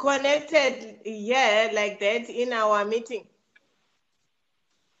has connected here like that in our meeting?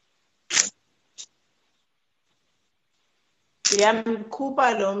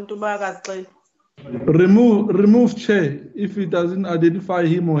 Remove chair if it doesn't identify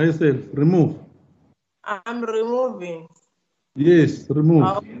him or herself. Remove. I'm removing. Yes,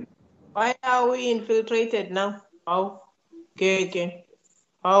 remove. Why are we infiltrated now? How? Okay.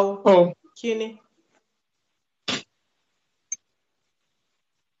 How? Oh. Kini.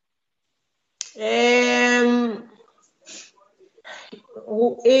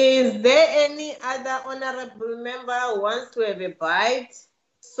 Is there any other honorable member who wants to have a bite?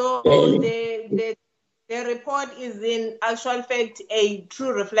 So the report is in actual fact a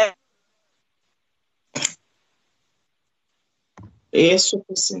true reflection. Yes,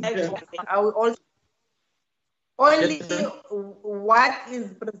 I will also only what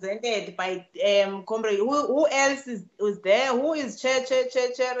is presented by comrade. Who else is there? Who is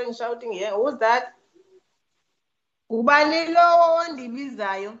chairing, shouting here? Who's that? Ubani lo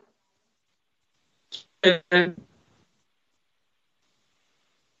ondibizayo.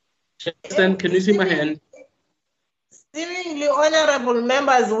 Can you see my hand? Seemingly, honorable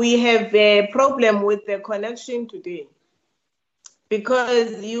members, we have a problem with the connection today.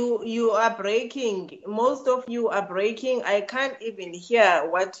 Because you are breaking, most of you are breaking. I can't even hear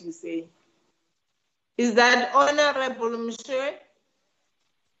what you say. Is that Honorable Monsieur?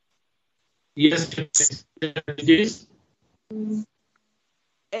 Yes. Yes.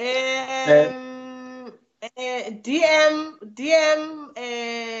 DM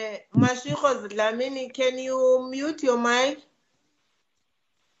Mashiko Dlamini, can you mute your mic?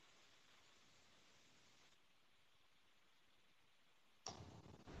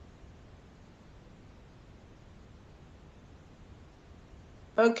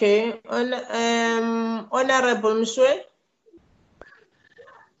 Okay, Honorable Mshwe.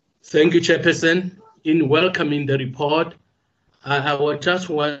 Thank you, Chairperson. In welcoming the report, I would just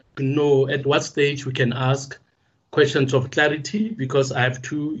want to know at what stage we can ask questions of clarity, because I have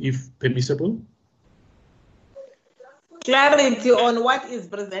two, if permissible. Clarity on what is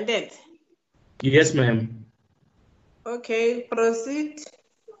presented? Yes, ma'am. Okay, proceed.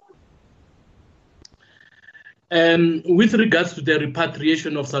 With regards to the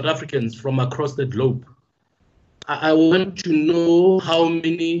repatriation of South Africans from across the globe, I want to know how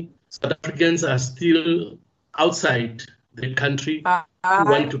many South Africans are still outside the country who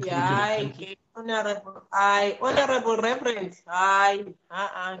want to come to the country. Honorable Reverend, All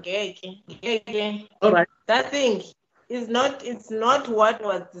right. That thing is not, it's not what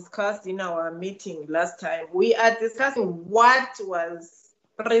was discussed in our meeting last time. We are discussing what was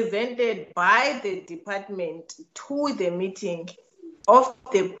presented by the department to the meeting of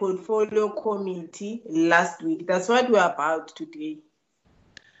the portfolio committee last week. That's what we're about today.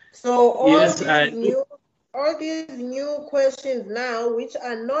 So all these new questions now, which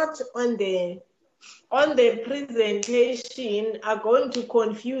are not on the presentation, are going to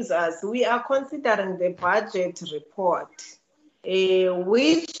confuse us. We are considering the budget report,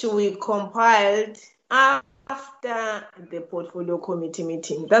 which we compiled after the portfolio committee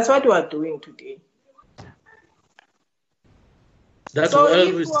meeting. That's what we are doing today. That's so well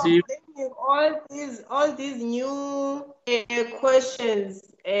if received. All these new questions,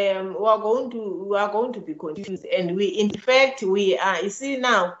 we are going to be confused, and we are. You see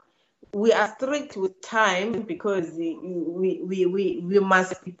now, we are strict with time because we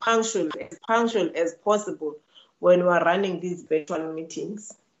must be punctual as possible when we are running these virtual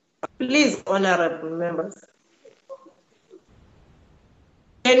meetings. Please, honorable members,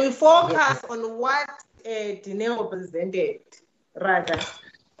 can we focus on what Dineo presented rather?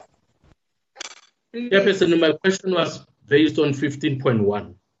 Chairperson, my question was based on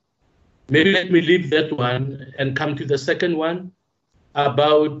 15.1. Maybe let me leave that one and come to the second one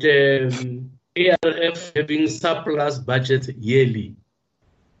about ARF having surplus budget yearly.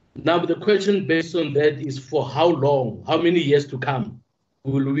 Now, the question based on that is for how long, how many years to come?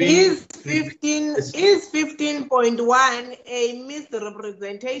 Will we? Is 15.1 a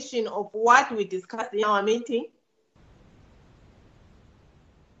misrepresentation of what we discussed in our meeting?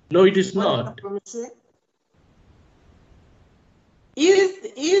 No, it is not. Is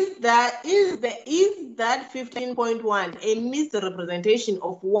that 15.1 a misrepresentation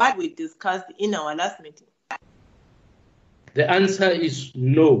of what we discussed in our last meeting? The answer is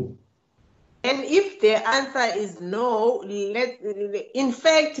no. And if the answer is no, in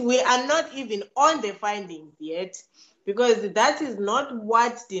fact, we are not even on the findings yet, because that is not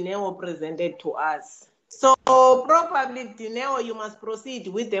what Dineo presented to us. So probably, Dineo, you must proceed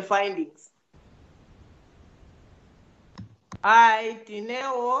with the findings.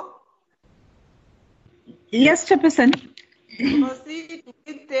 Dineo. Yes, Chairperson. Proceed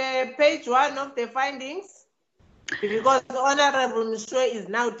with the page 1 of the findings. Because Honorable Mshwe is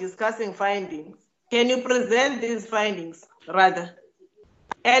now discussing findings. Can you present these findings, rather?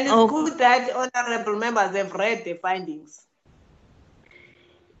 And it's good that honorable members have read the findings.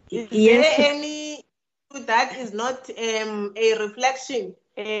 Is there any that is not a reflection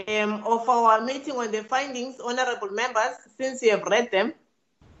of our meeting on the findings, honorable members, since you have read them?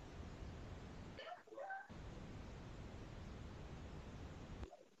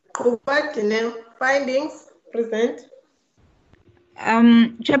 Findings present.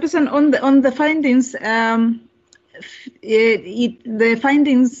 Chairperson, on the findings, the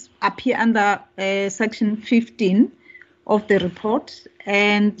findings appear under section 15 of the report,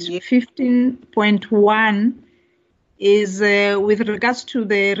 and 15.1 is with regards to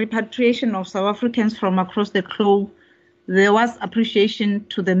the repatriation of South Africans from across the globe. There was appreciation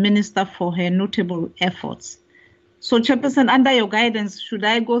to the minister for her notable efforts. So, Chairperson, under your guidance, should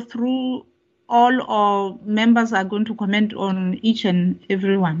I go through all, or members are going to comment on each and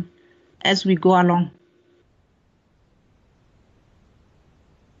every one as we go along?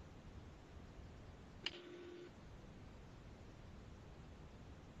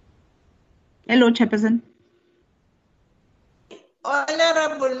 Hello, Chairperson.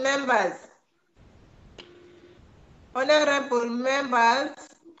 Honorable members,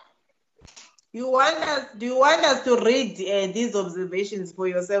 do you want us to read these observations for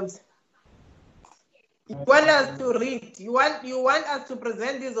yourselves? You want us to read? You want us to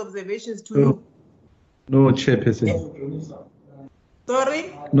present these observations to you? No, Chairperson.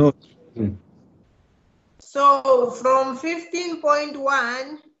 Sorry? No. So from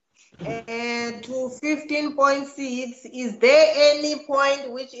 15.1 to 15.6, is there any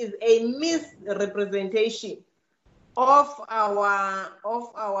point which is a misrepresentation of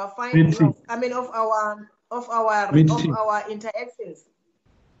our findings? I mean, of our interactions?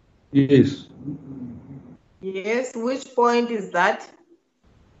 Yes. Yes. Which point is that?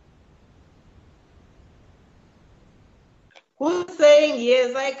 Who's saying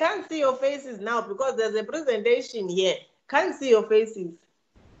yes? I can't see your faces now because there's a presentation here. Can't see your faces.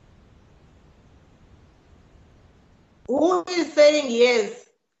 Who is saying yes?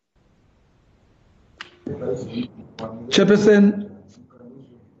 Chairperson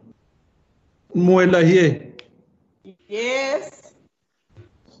Muela here. Yes.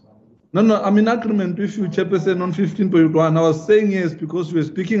 No, I'm in agreement with you, Chairperson, on 15.1. I was saying yes because we were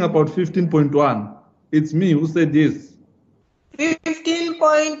speaking about 15.1. It's me who said yes.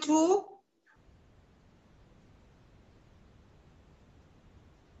 15.2.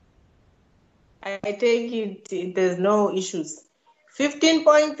 I take it there's no issues.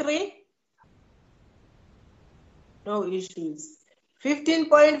 15.3. No issues.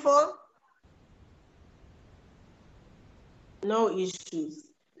 15.4. No issues.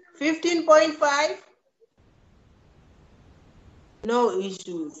 15.5. No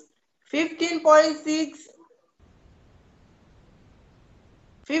issues. 15.6.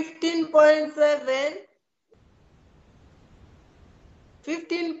 15.7.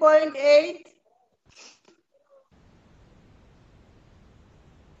 15.8.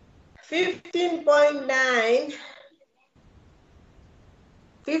 15.9.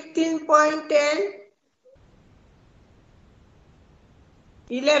 15.10.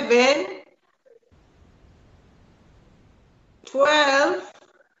 11. 12.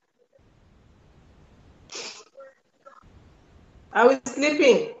 Are we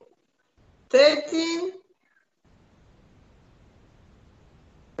sleeping? 13.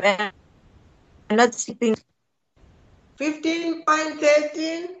 I'm not sleeping.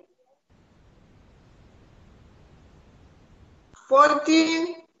 15.13.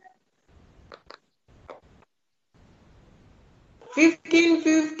 14.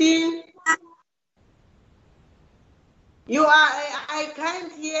 15. I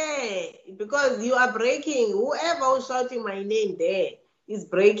can't hear because you are breaking. Whoever was shouting my name there, is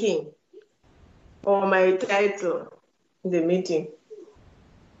breaking, or my title in the meeting.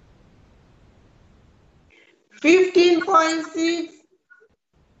 15.6.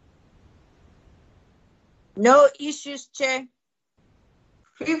 No issues, Chair.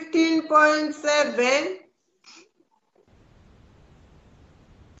 15.7.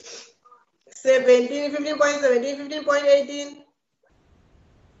 15.17, 15.18.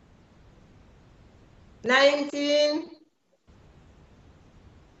 19.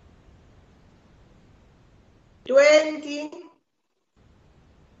 20.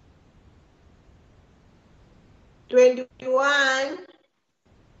 21.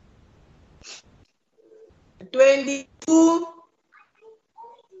 22.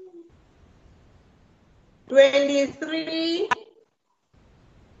 23.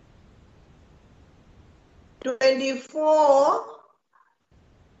 24.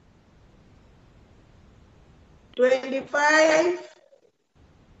 25.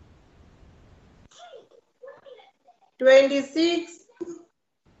 26.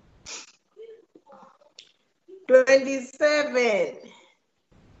 27.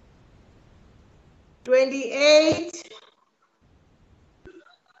 28.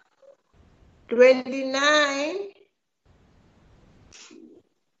 29.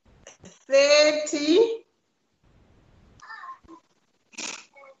 30.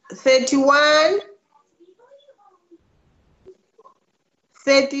 31.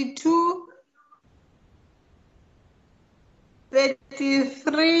 32.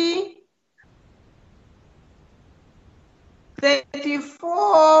 33.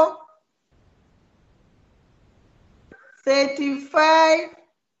 34. 35.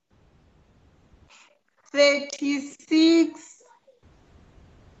 36.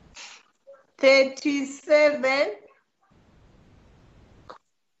 37.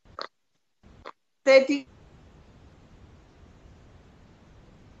 30.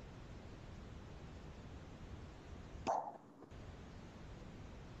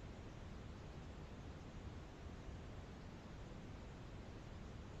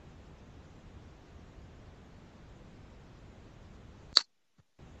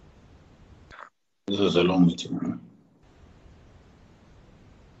 This is a long meeting.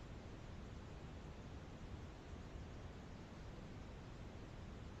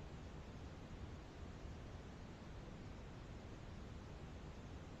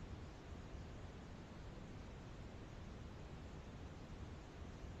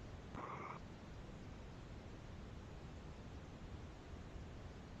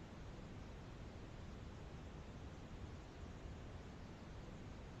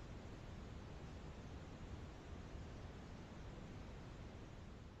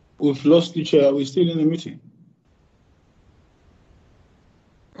 We've lost the chair. Are we still in the meeting?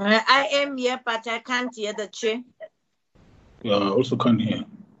 I am here, but I can't hear the Chair. Yeah, I also can't hear.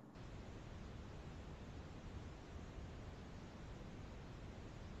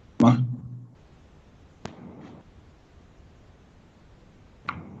 Ma?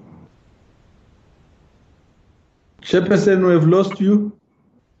 Chairperson, we have lost you.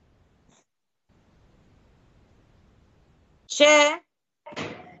 Chair.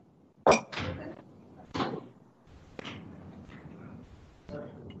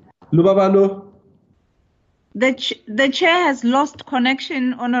 Lubabalo. The chair has lost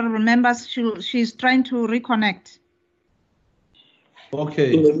connection, honorable members. She's trying to reconnect.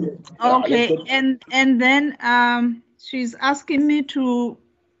 Okay. Okay, and then she's asking me to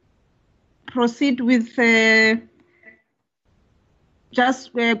proceed with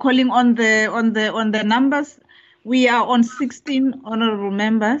just calling on the numbers. We are on 16 honorable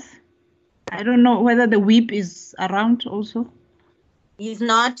members. I don't know whether the whip is around also. He's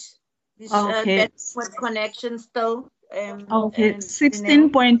not. He's Okay. with connection still. Okay,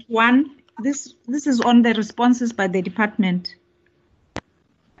 16.1. This is on the responses by the department.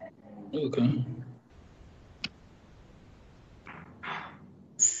 Okay.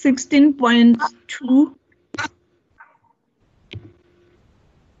 16.2.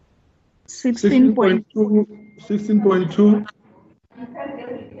 16.2.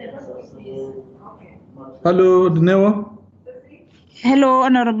 Hello, Dinewa. Hello,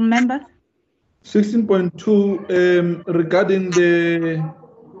 honorable member. 16.2, regarding the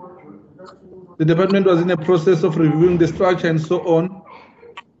department was in a process of reviewing the structure and so on,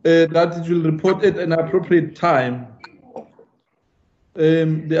 that it will report at an appropriate time.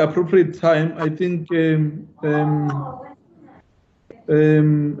 The appropriate time, I think,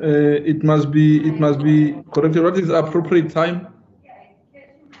 it must be corrected. What is the appropriate time?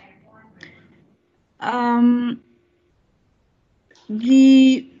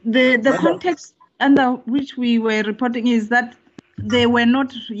 The context under which we were reporting is that they were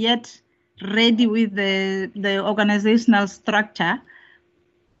not yet ready with the organizational structure,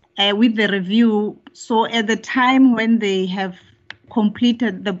 with the review. So at the time when they have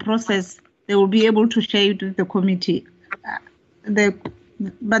completed the process, they will be able to share it with the committee.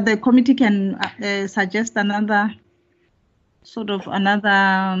 But the committee can suggest another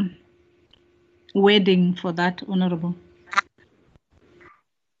wording for that, Honorable.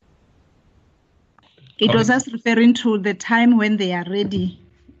 It was just referring to the time when they are ready,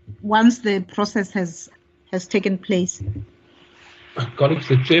 once the process has taken place. Colleagues,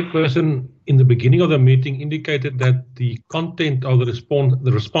 the chairperson in the beginning of the meeting indicated that the content of the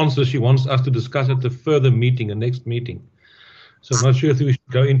responses she wants us to discuss at the further meeting, the next meeting. So I'm not sure if we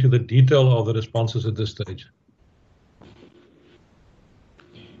should go into the detail of the responses at this stage.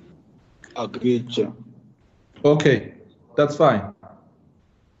 Agreed, Chair. Okay, that's fine.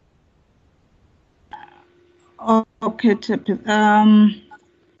 Okay,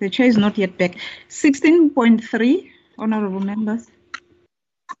 the chair is not yet back. 16.3, honorable members.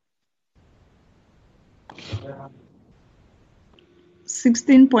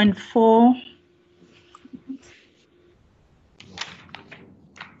 $16.4,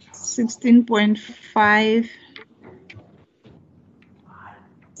 16.5,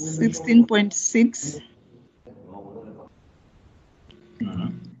 16.6,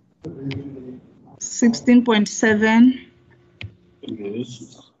 16.7,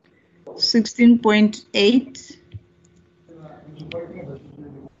 16.8,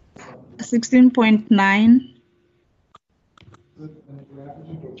 16.9,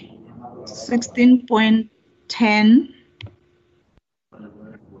 16.10,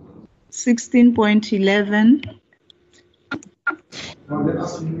 16.11,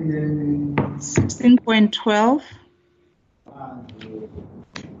 16.12,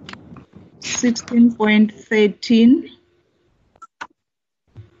 16.13,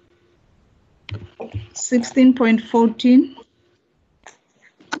 16.14,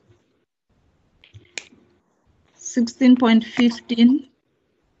 16.15,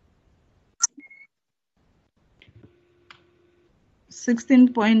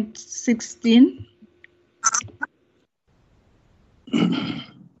 16.16,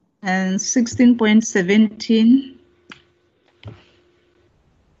 and 16.17,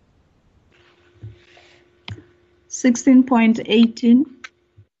 16.18,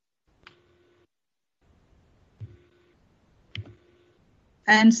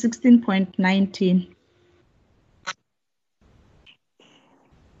 and 16.19.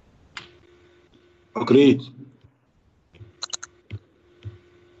 Agreed.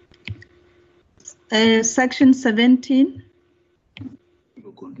 Section 17.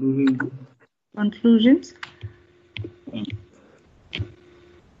 Conclusions.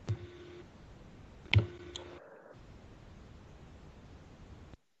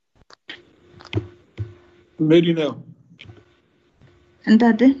 Medina. And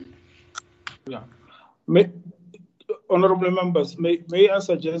that. Yeah. Honorable members, may I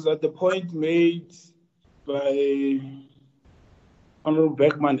suggest that the point made by Honorable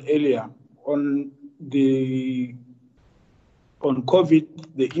Beckman earlier on COVID,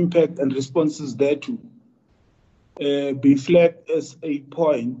 the impact and responses thereto, be flagged as a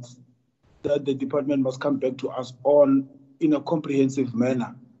point that the department must come back to us on in a comprehensive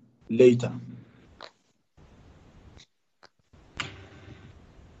manner later.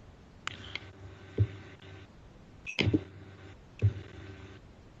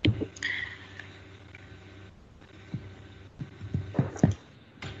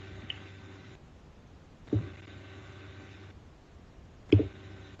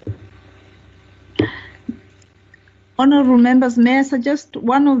 Honorable members, may I suggest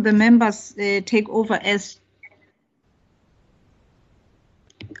one of the members take over as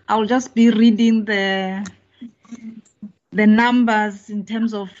I'll just be reading the numbers in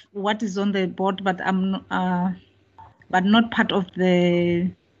terms of what is on the board, but but not part of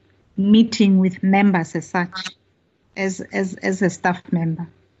the meeting with members as such, as a staff member.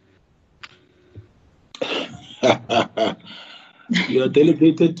 You are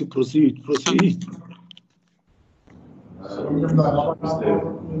delegated to proceed. Proceed.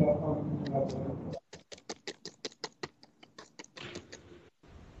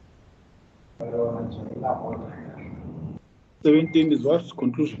 is what?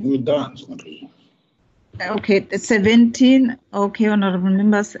 Conclusion. We're done. Okay, 17. Okay, honorable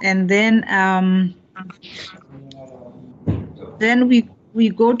members, and then we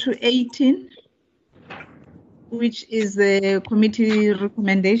go to 18, which is the committee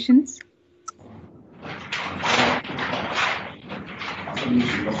recommendations.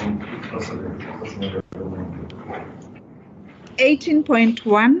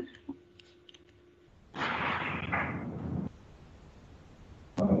 18.1.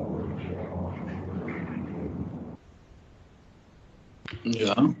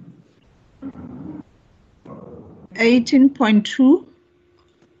 Yeah. 18.2.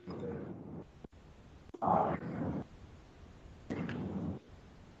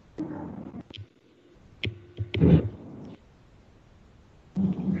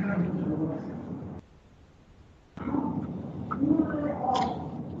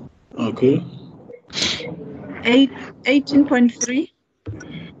 Okay. 18.3.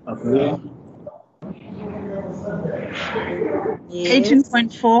 Okay.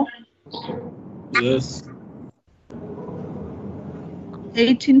 18.4. Yes.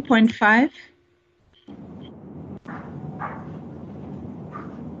 18.5.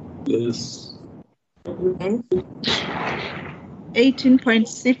 Yes.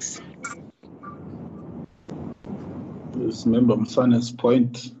 18.6. Yes, member Msane's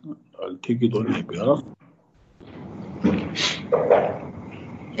point. I'll take it on your behalf.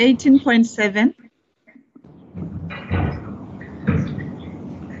 18.7.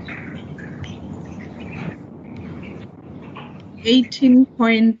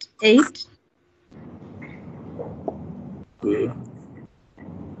 18.8. Okay.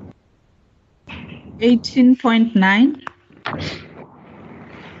 18.9.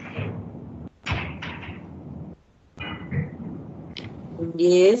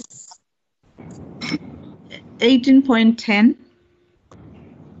 18.10.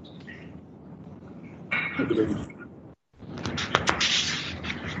 Agreed.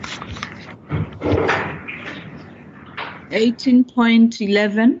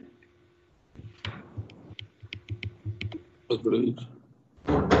 18.11. Agreed.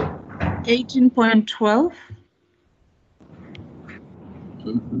 18.12.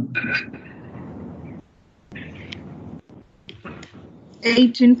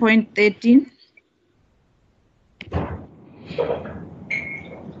 18.13.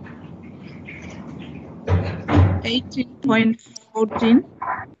 18.14.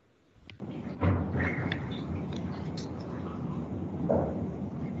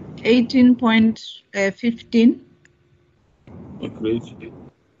 18.15. Agreed.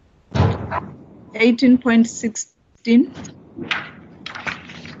 18.16.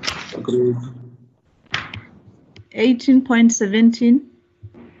 Agreed. 18.17.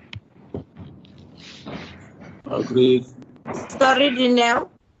 Agreed. Sorry, Dineo.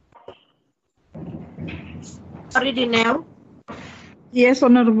 Sorry, Dineo. Yes,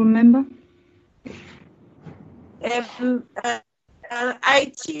 Honorable Member.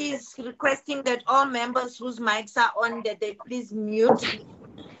 IT is requesting that all members whose mics are on, that they please mute.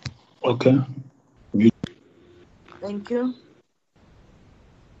 Okay. Thank you.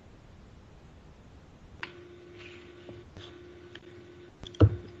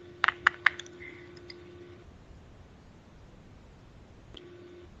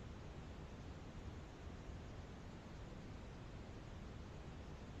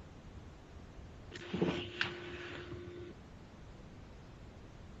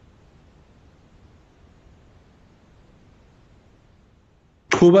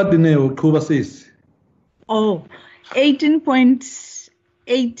 Kuba Dineo, Kuba says. Oh,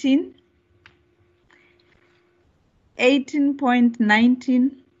 18.18.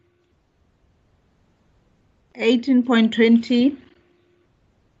 18.19. 18.20.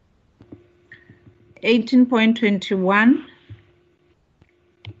 18.21.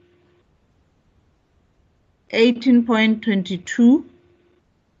 18.22.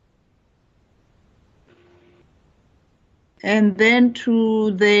 And then to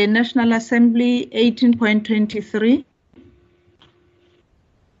the National Assembly, 18.23,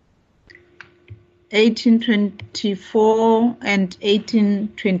 18.24, and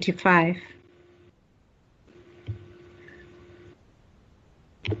 18.25.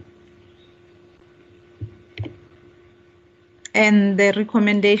 And the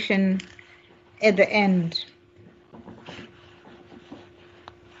recommendation at the end.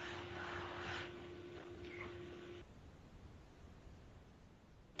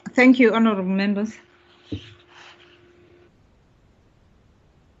 Thank you, honorable members.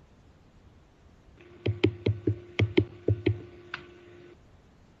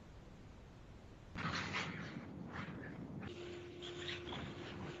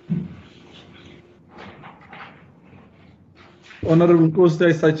 Honorable Costa,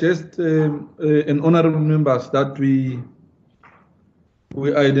 I suggest an honorable members that we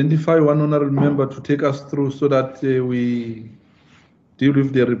identify one honorable member to take us through so that we deal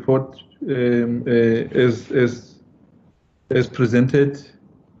with the report as presented.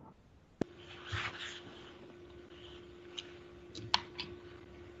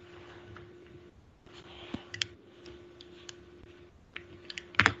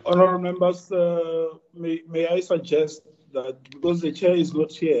 Honourable members, may I suggest that because the chair is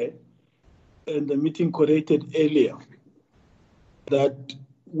not here and the meeting corrected earlier, that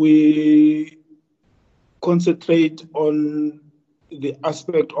we concentrate on the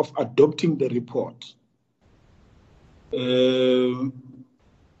aspect of adopting the report, so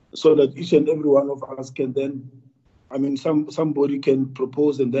that each and every one of us can then, somebody can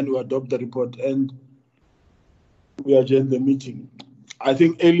propose and then we adopt the report and we adjourn the meeting. I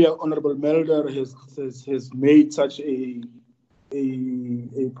think earlier Honourable Melder has made such a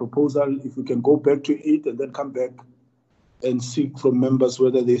proposal. If we can go back to it and then come back and seek from members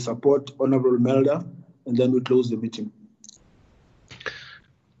whether they support Honourable Melder, and then we close the meeting.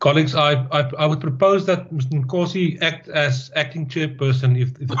 Colleagues, I would propose that Mr. Nkosi act as acting chairperson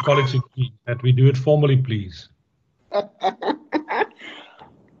if the colleagues agree, that we do it formally, please.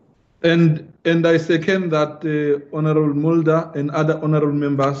 And I second that Honourable Mulder and other honourable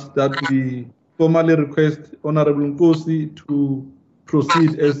members that we formally request Honourable Nkosi to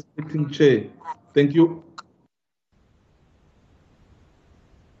proceed as acting chair. Thank you.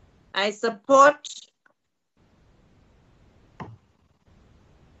 I support.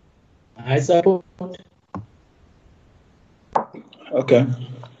 I support. Okay.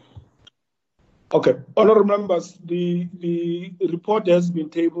 Okay. Honourable members, the report has been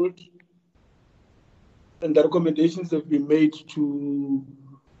tabled and the recommendations have been made to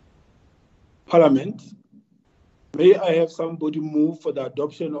Parliament. May I have somebody move for the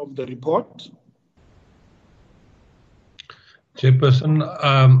adoption of the report? Chairperson,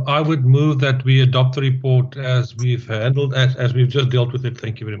 I would move that we adopt the report as we've handled, as we've just dealt with it.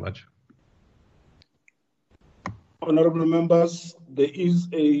 Thank you very much. Honourable members, there is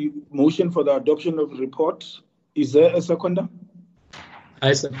a motion for the adoption of the report. Is there a seconder?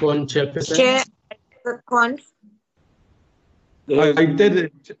 I second, Chairperson. Chair, second.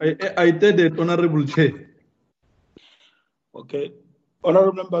 I did it, Honourable Chair. Okay.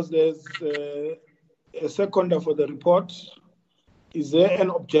 Honourable members, there's a seconder for the report. Is there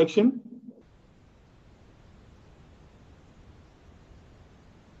an objection?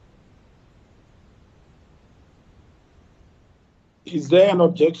 Is there an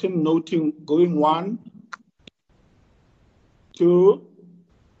objection noting going 1, 2,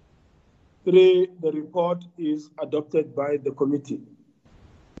 3, the report is adopted by the committee.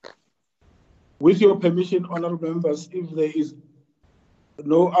 With your permission, honourable members, if there is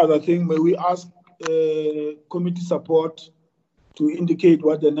no other thing, may we ask committee support to indicate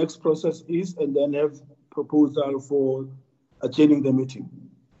what the next process is and then have proposal for adjourning the meeting.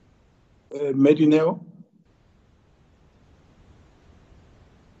 Medineo.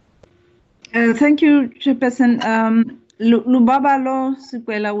 Thank you, Chairperson. Lubabalo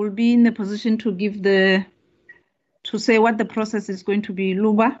Sikwela will be in a position to give to say what the process is going to be.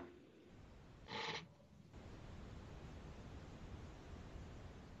 Luba.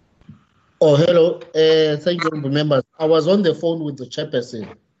 Oh, hello. Thank you, members. I was on the phone with the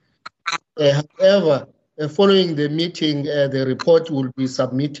chairperson. However, following the meeting, the report will be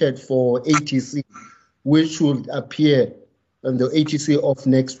submitted for ATC, which will appear on the ATC of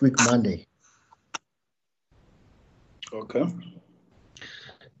next week, Monday. Okay.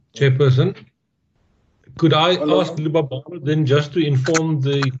 Chairperson, could I ask Lubabalo then just to inform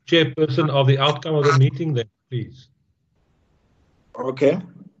the chairperson of the outcome of the meeting then, please? Okay.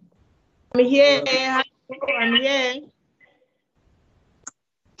 I'm here. I'm here.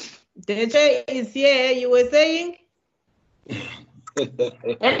 The chair is here. You were saying?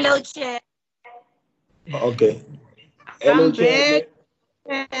 Hello, Chair. Okay. Hello, Chair.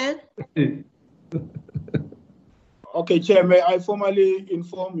 Okay, Chair, may I formally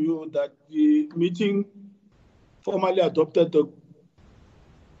inform you that the meeting formally adopted the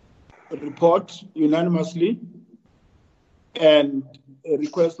report unanimously, and a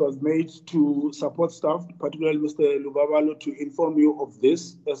request was made to support staff, particularly Mr. Lubabalo, to inform you of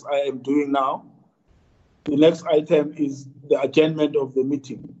this, as I am doing now. The next item is the adjournment of the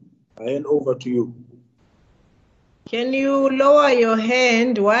meeting. I hand over to you. Can you lower your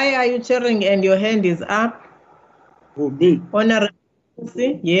hand? Why are you chairing and your hand is up? Who, me? Honorable,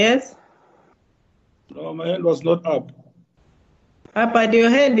 yes? No, my hand was not up. But your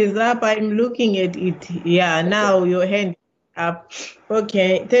hand is up. I'm looking at it. Yeah, now your hand is up.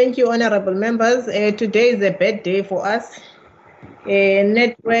 Okay, thank you, honorable members. Today is a bad day for us.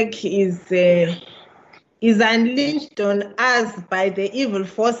 Network is unleashed on us by the evil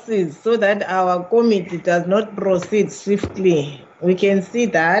forces so that our committee does not proceed swiftly. We can see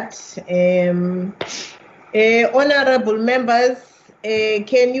that. Honorable members,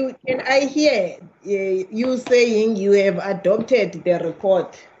 can I hear you saying you have adopted the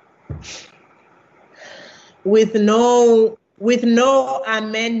report? with no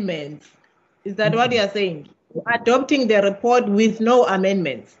amendments. Is that what you are saying? Adopting the report with no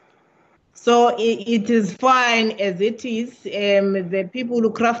amendments. So it is fine as it is. The people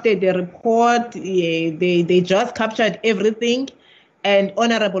who crafted the report, they just captured everything, and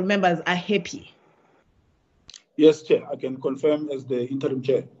honorable members are happy. Yes, Chair, I can confirm as the interim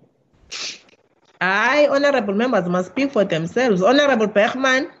chair. Honorable members must speak for themselves. Honorable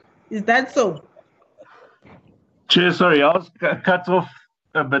Bergman, is that so? Chair, sorry, I was cut off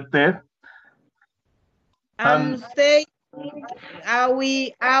a bit there. I'm saying, are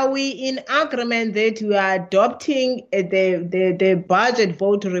we in agreement that we are adopting the budget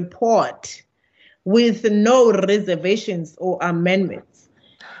vote report with no reservations or amendments?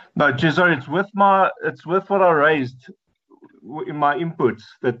 No, Chair, sorry, it's with what I raised in my inputs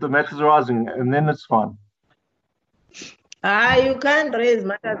that the matters are rising, and then it's fine. You can't raise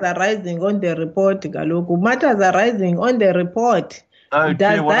matters arising on the report, Galoku. Matters arising on the report. No,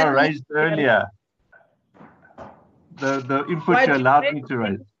 Chair, what I raised earlier. The input you allowed me to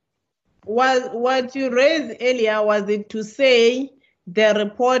raise. What you raised earlier, was it to say the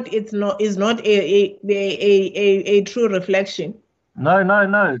report is not a true reflection? No.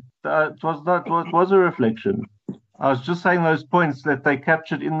 It was a reflection. I was just saying those points that they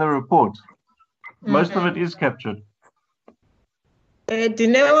captured in the report. Most of it is captured.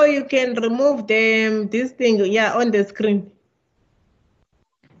 Dineo, you can remove this thing, on the screen.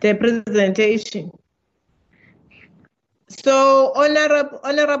 The presentation. So,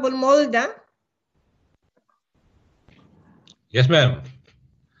 Honorable Mulder. Yes, ma'am.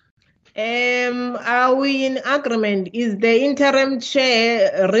 Are we in agreement? Is the interim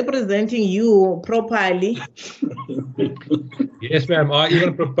chair representing you properly? Yes, ma'am. I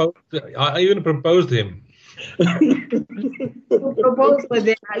even proposed him. You moved for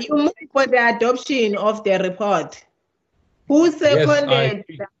the adoption of the report. Who seconded?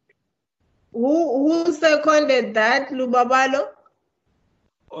 Yes, who seconded that, Lubabalo?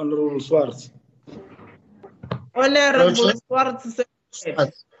 Honorable Swartz. Honorable Swartz.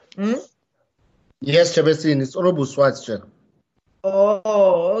 Yes, Chairperson, it's Honorable Swartz, Chair. Oh,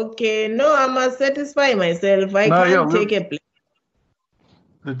 okay. No, I must satisfy myself. I can't take a place.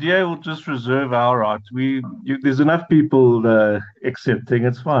 The DA will just reserve our rights. There's enough people accepting.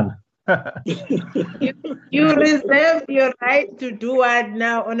 It's fine. You reserve your right to do what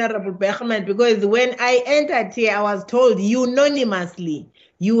now, Honorable Bergman? Because when I entered here, I was told unanimously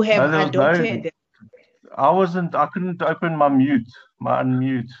you have adopted. I couldn't open my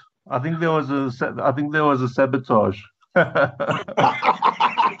unmute. I think there was a sabotage.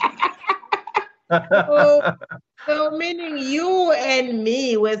 So meaning you and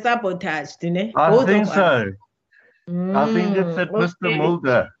me were sabotaged, ne? I think so. I think it's at Mr.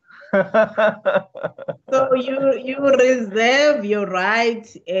 Mulder. So you reserve your right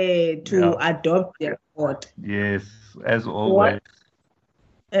to adopt the report. Yes, as always.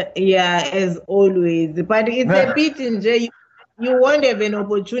 As always. But it's a bit you won't have an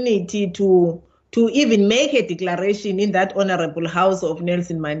opportunity to even make a declaration in that honorable house of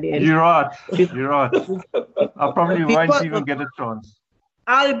Nelson Mandela. You're right. I probably won't even get a chance.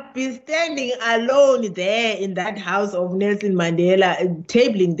 I'll be standing alone there in that house of Nelson Mandela,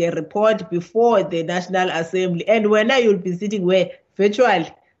 tabling the report before the National Assembly. And when you'll be sitting where virtual,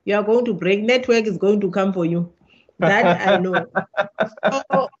 you are going to break, network is going to come for you. That I know.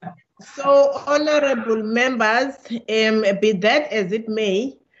 So honorable members, be that as it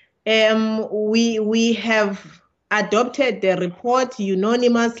may, we have adopted the report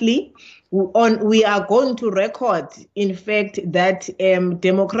unanimously. We are going to record, in fact, that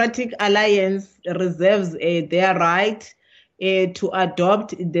Democratic Alliance reserves their right to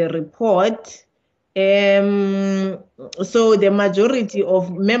adopt the report. So the majority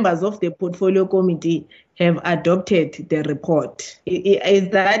of members of the portfolio committee have adopted the report. Is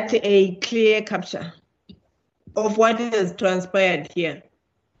that a clear capture of what has transpired here?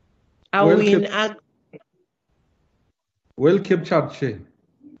 Well captured, Chair.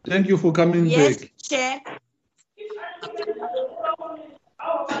 Thank you for coming back. Yes, Chair.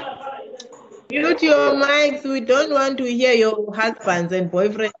 Mute your mics. We don't want to hear your husbands and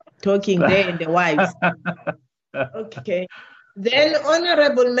boyfriends talking there and the wives. Okay. Then,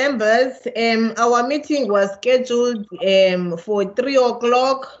 honorable members, our meeting was scheduled for 3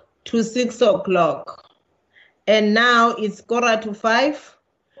 o'clock to 6 o'clock. And now it's 4:45.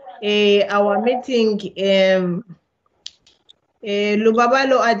 Our meeting,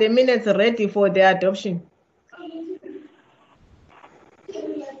 Lubabalo, are the minutes ready for the adoption?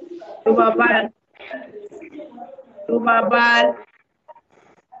 Lubabalo.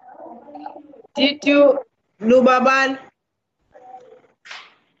 Did you, Lubabalo?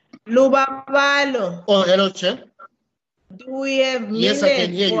 Lubabalo, Oh, hello, Chair. do we have minutes? Yes, I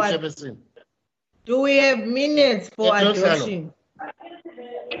can hear you, for Chairperson. Do we have minutes for Hello, adoption?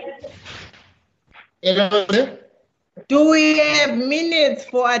 Hello, Chair. Do we have minutes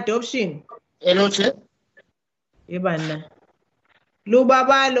for adoption? Hello, Chair. Ibana.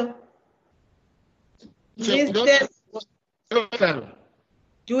 Lubabalo. Chair, Mr. hello, Chair.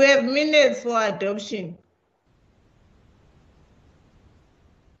 Do we have minutes for adoption?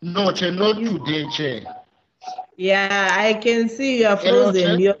 No, Chair, not today, Chair. Yeah, I can see you are Hello,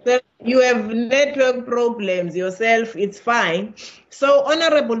 frozen. Yourself, you have network problems yourself. It's fine. So,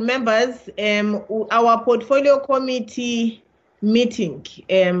 honorable members, our portfolio committee meeting,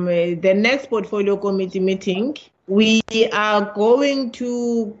 the next portfolio committee meeting, we are going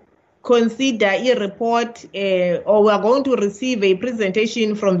to consider a report, or we are going to receive a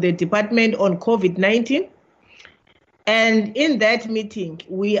presentation from the department on COVID-19. And in that meeting,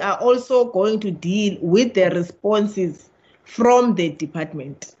 we are also going to deal with the responses from the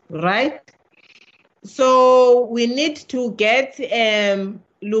department, right? So we need to get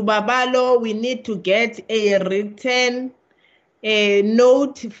Lubabalo, we need to get a written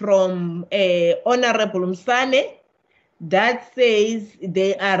note from Honorable Msane that says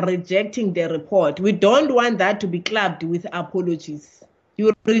they are rejecting the report. We don't want that to be clubbed with apologies.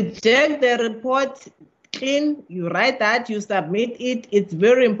 You reject the report, clean, you write that, you submit it. It's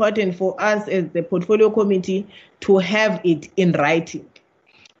very important for us as the portfolio committee to have it in writing.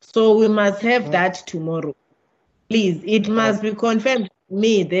 So we must have that tomorrow. Please, it must be confirmed to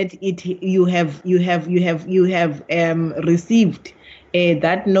me that you have received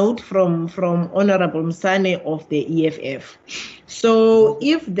that note from Honorable Msane of the EFF. So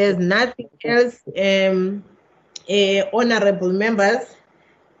if there's nothing else, honorable members,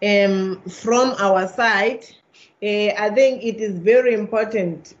 from our side, I think it is very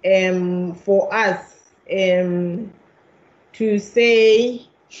important for us to say,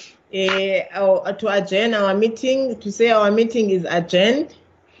 or to adjourn our meeting, to say our meeting is adjourned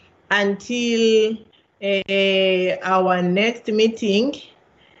until our next meeting.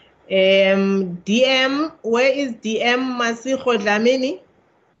 DM, where is DM Masiho Dlamini?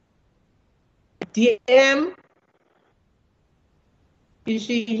 DM, is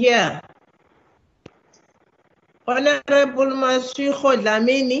she here? Honorable Masiho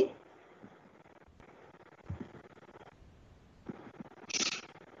Dlamini.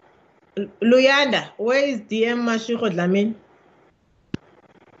 Luyanda, where is DM Masiho Dlamini?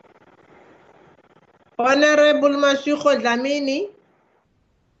 Honorable Masiho Dlamini.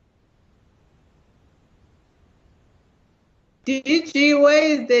 DG, where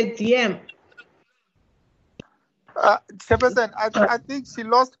is the DM? Chairperson, I think she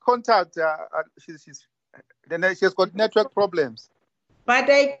lost contact. She has got network problems. But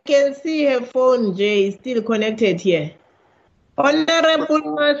I can see her phone, Jay, is still connected here. Honorable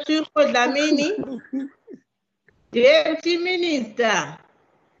Masiho Dlamini, Deputy Minister.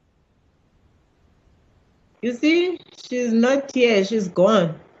 You see, she's not here, she's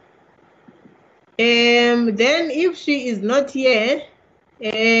gone. Then if she is not here,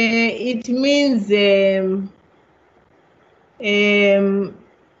 it means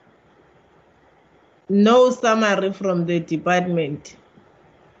no summary from the department.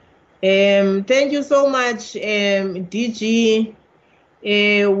 Thank you so much, DG,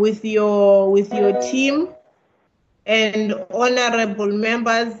 with your team and honorable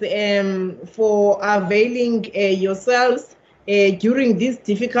members, for availing yourselves during this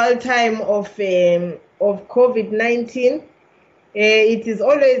difficult time of COVID-19. It is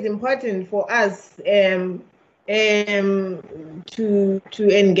always important for us to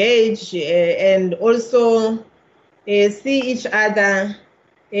engage and also see each other,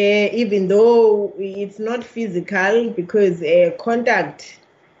 even though it's not physical, because contact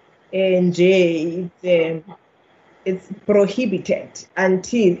and it's prohibited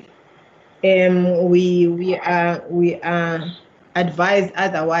until we are advised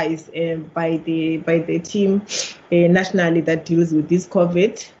otherwise by the team nationally that deals with this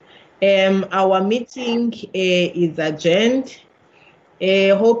COVID. Our meeting is adjourned.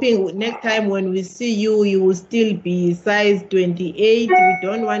 Hoping next time when we see you, you will still be size 28. We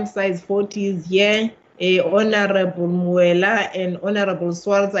don't want size 40s here. Honorable Muela and Honorable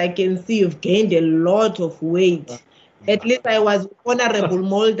Swartz, I can see you've gained a lot of weight. At least I was Honorable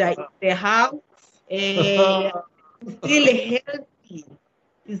Mulder in the house. Still healthy.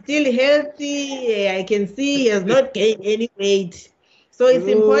 He's still healthy. I can see he has not gained any weight. So it's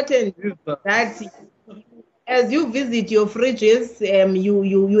important that you as you visit your fridges,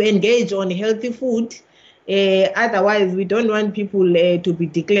 you engage on healthy food. Otherwise, we don't want people to be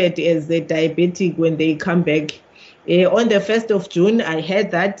declared as diabetic when they come back. On the 1st of June, I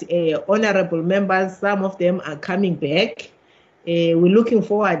heard that honorable members, some of them are coming back. We're looking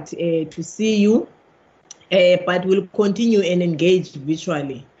forward to see you, but we'll continue and engage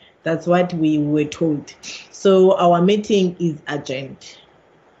virtually. That's what we were told. So our meeting is adjourned.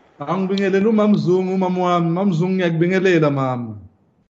 Ang bingelelo Ma'am Zung, Ma'am Wam, Ma'am Zung ngiyakbingelela ma'am.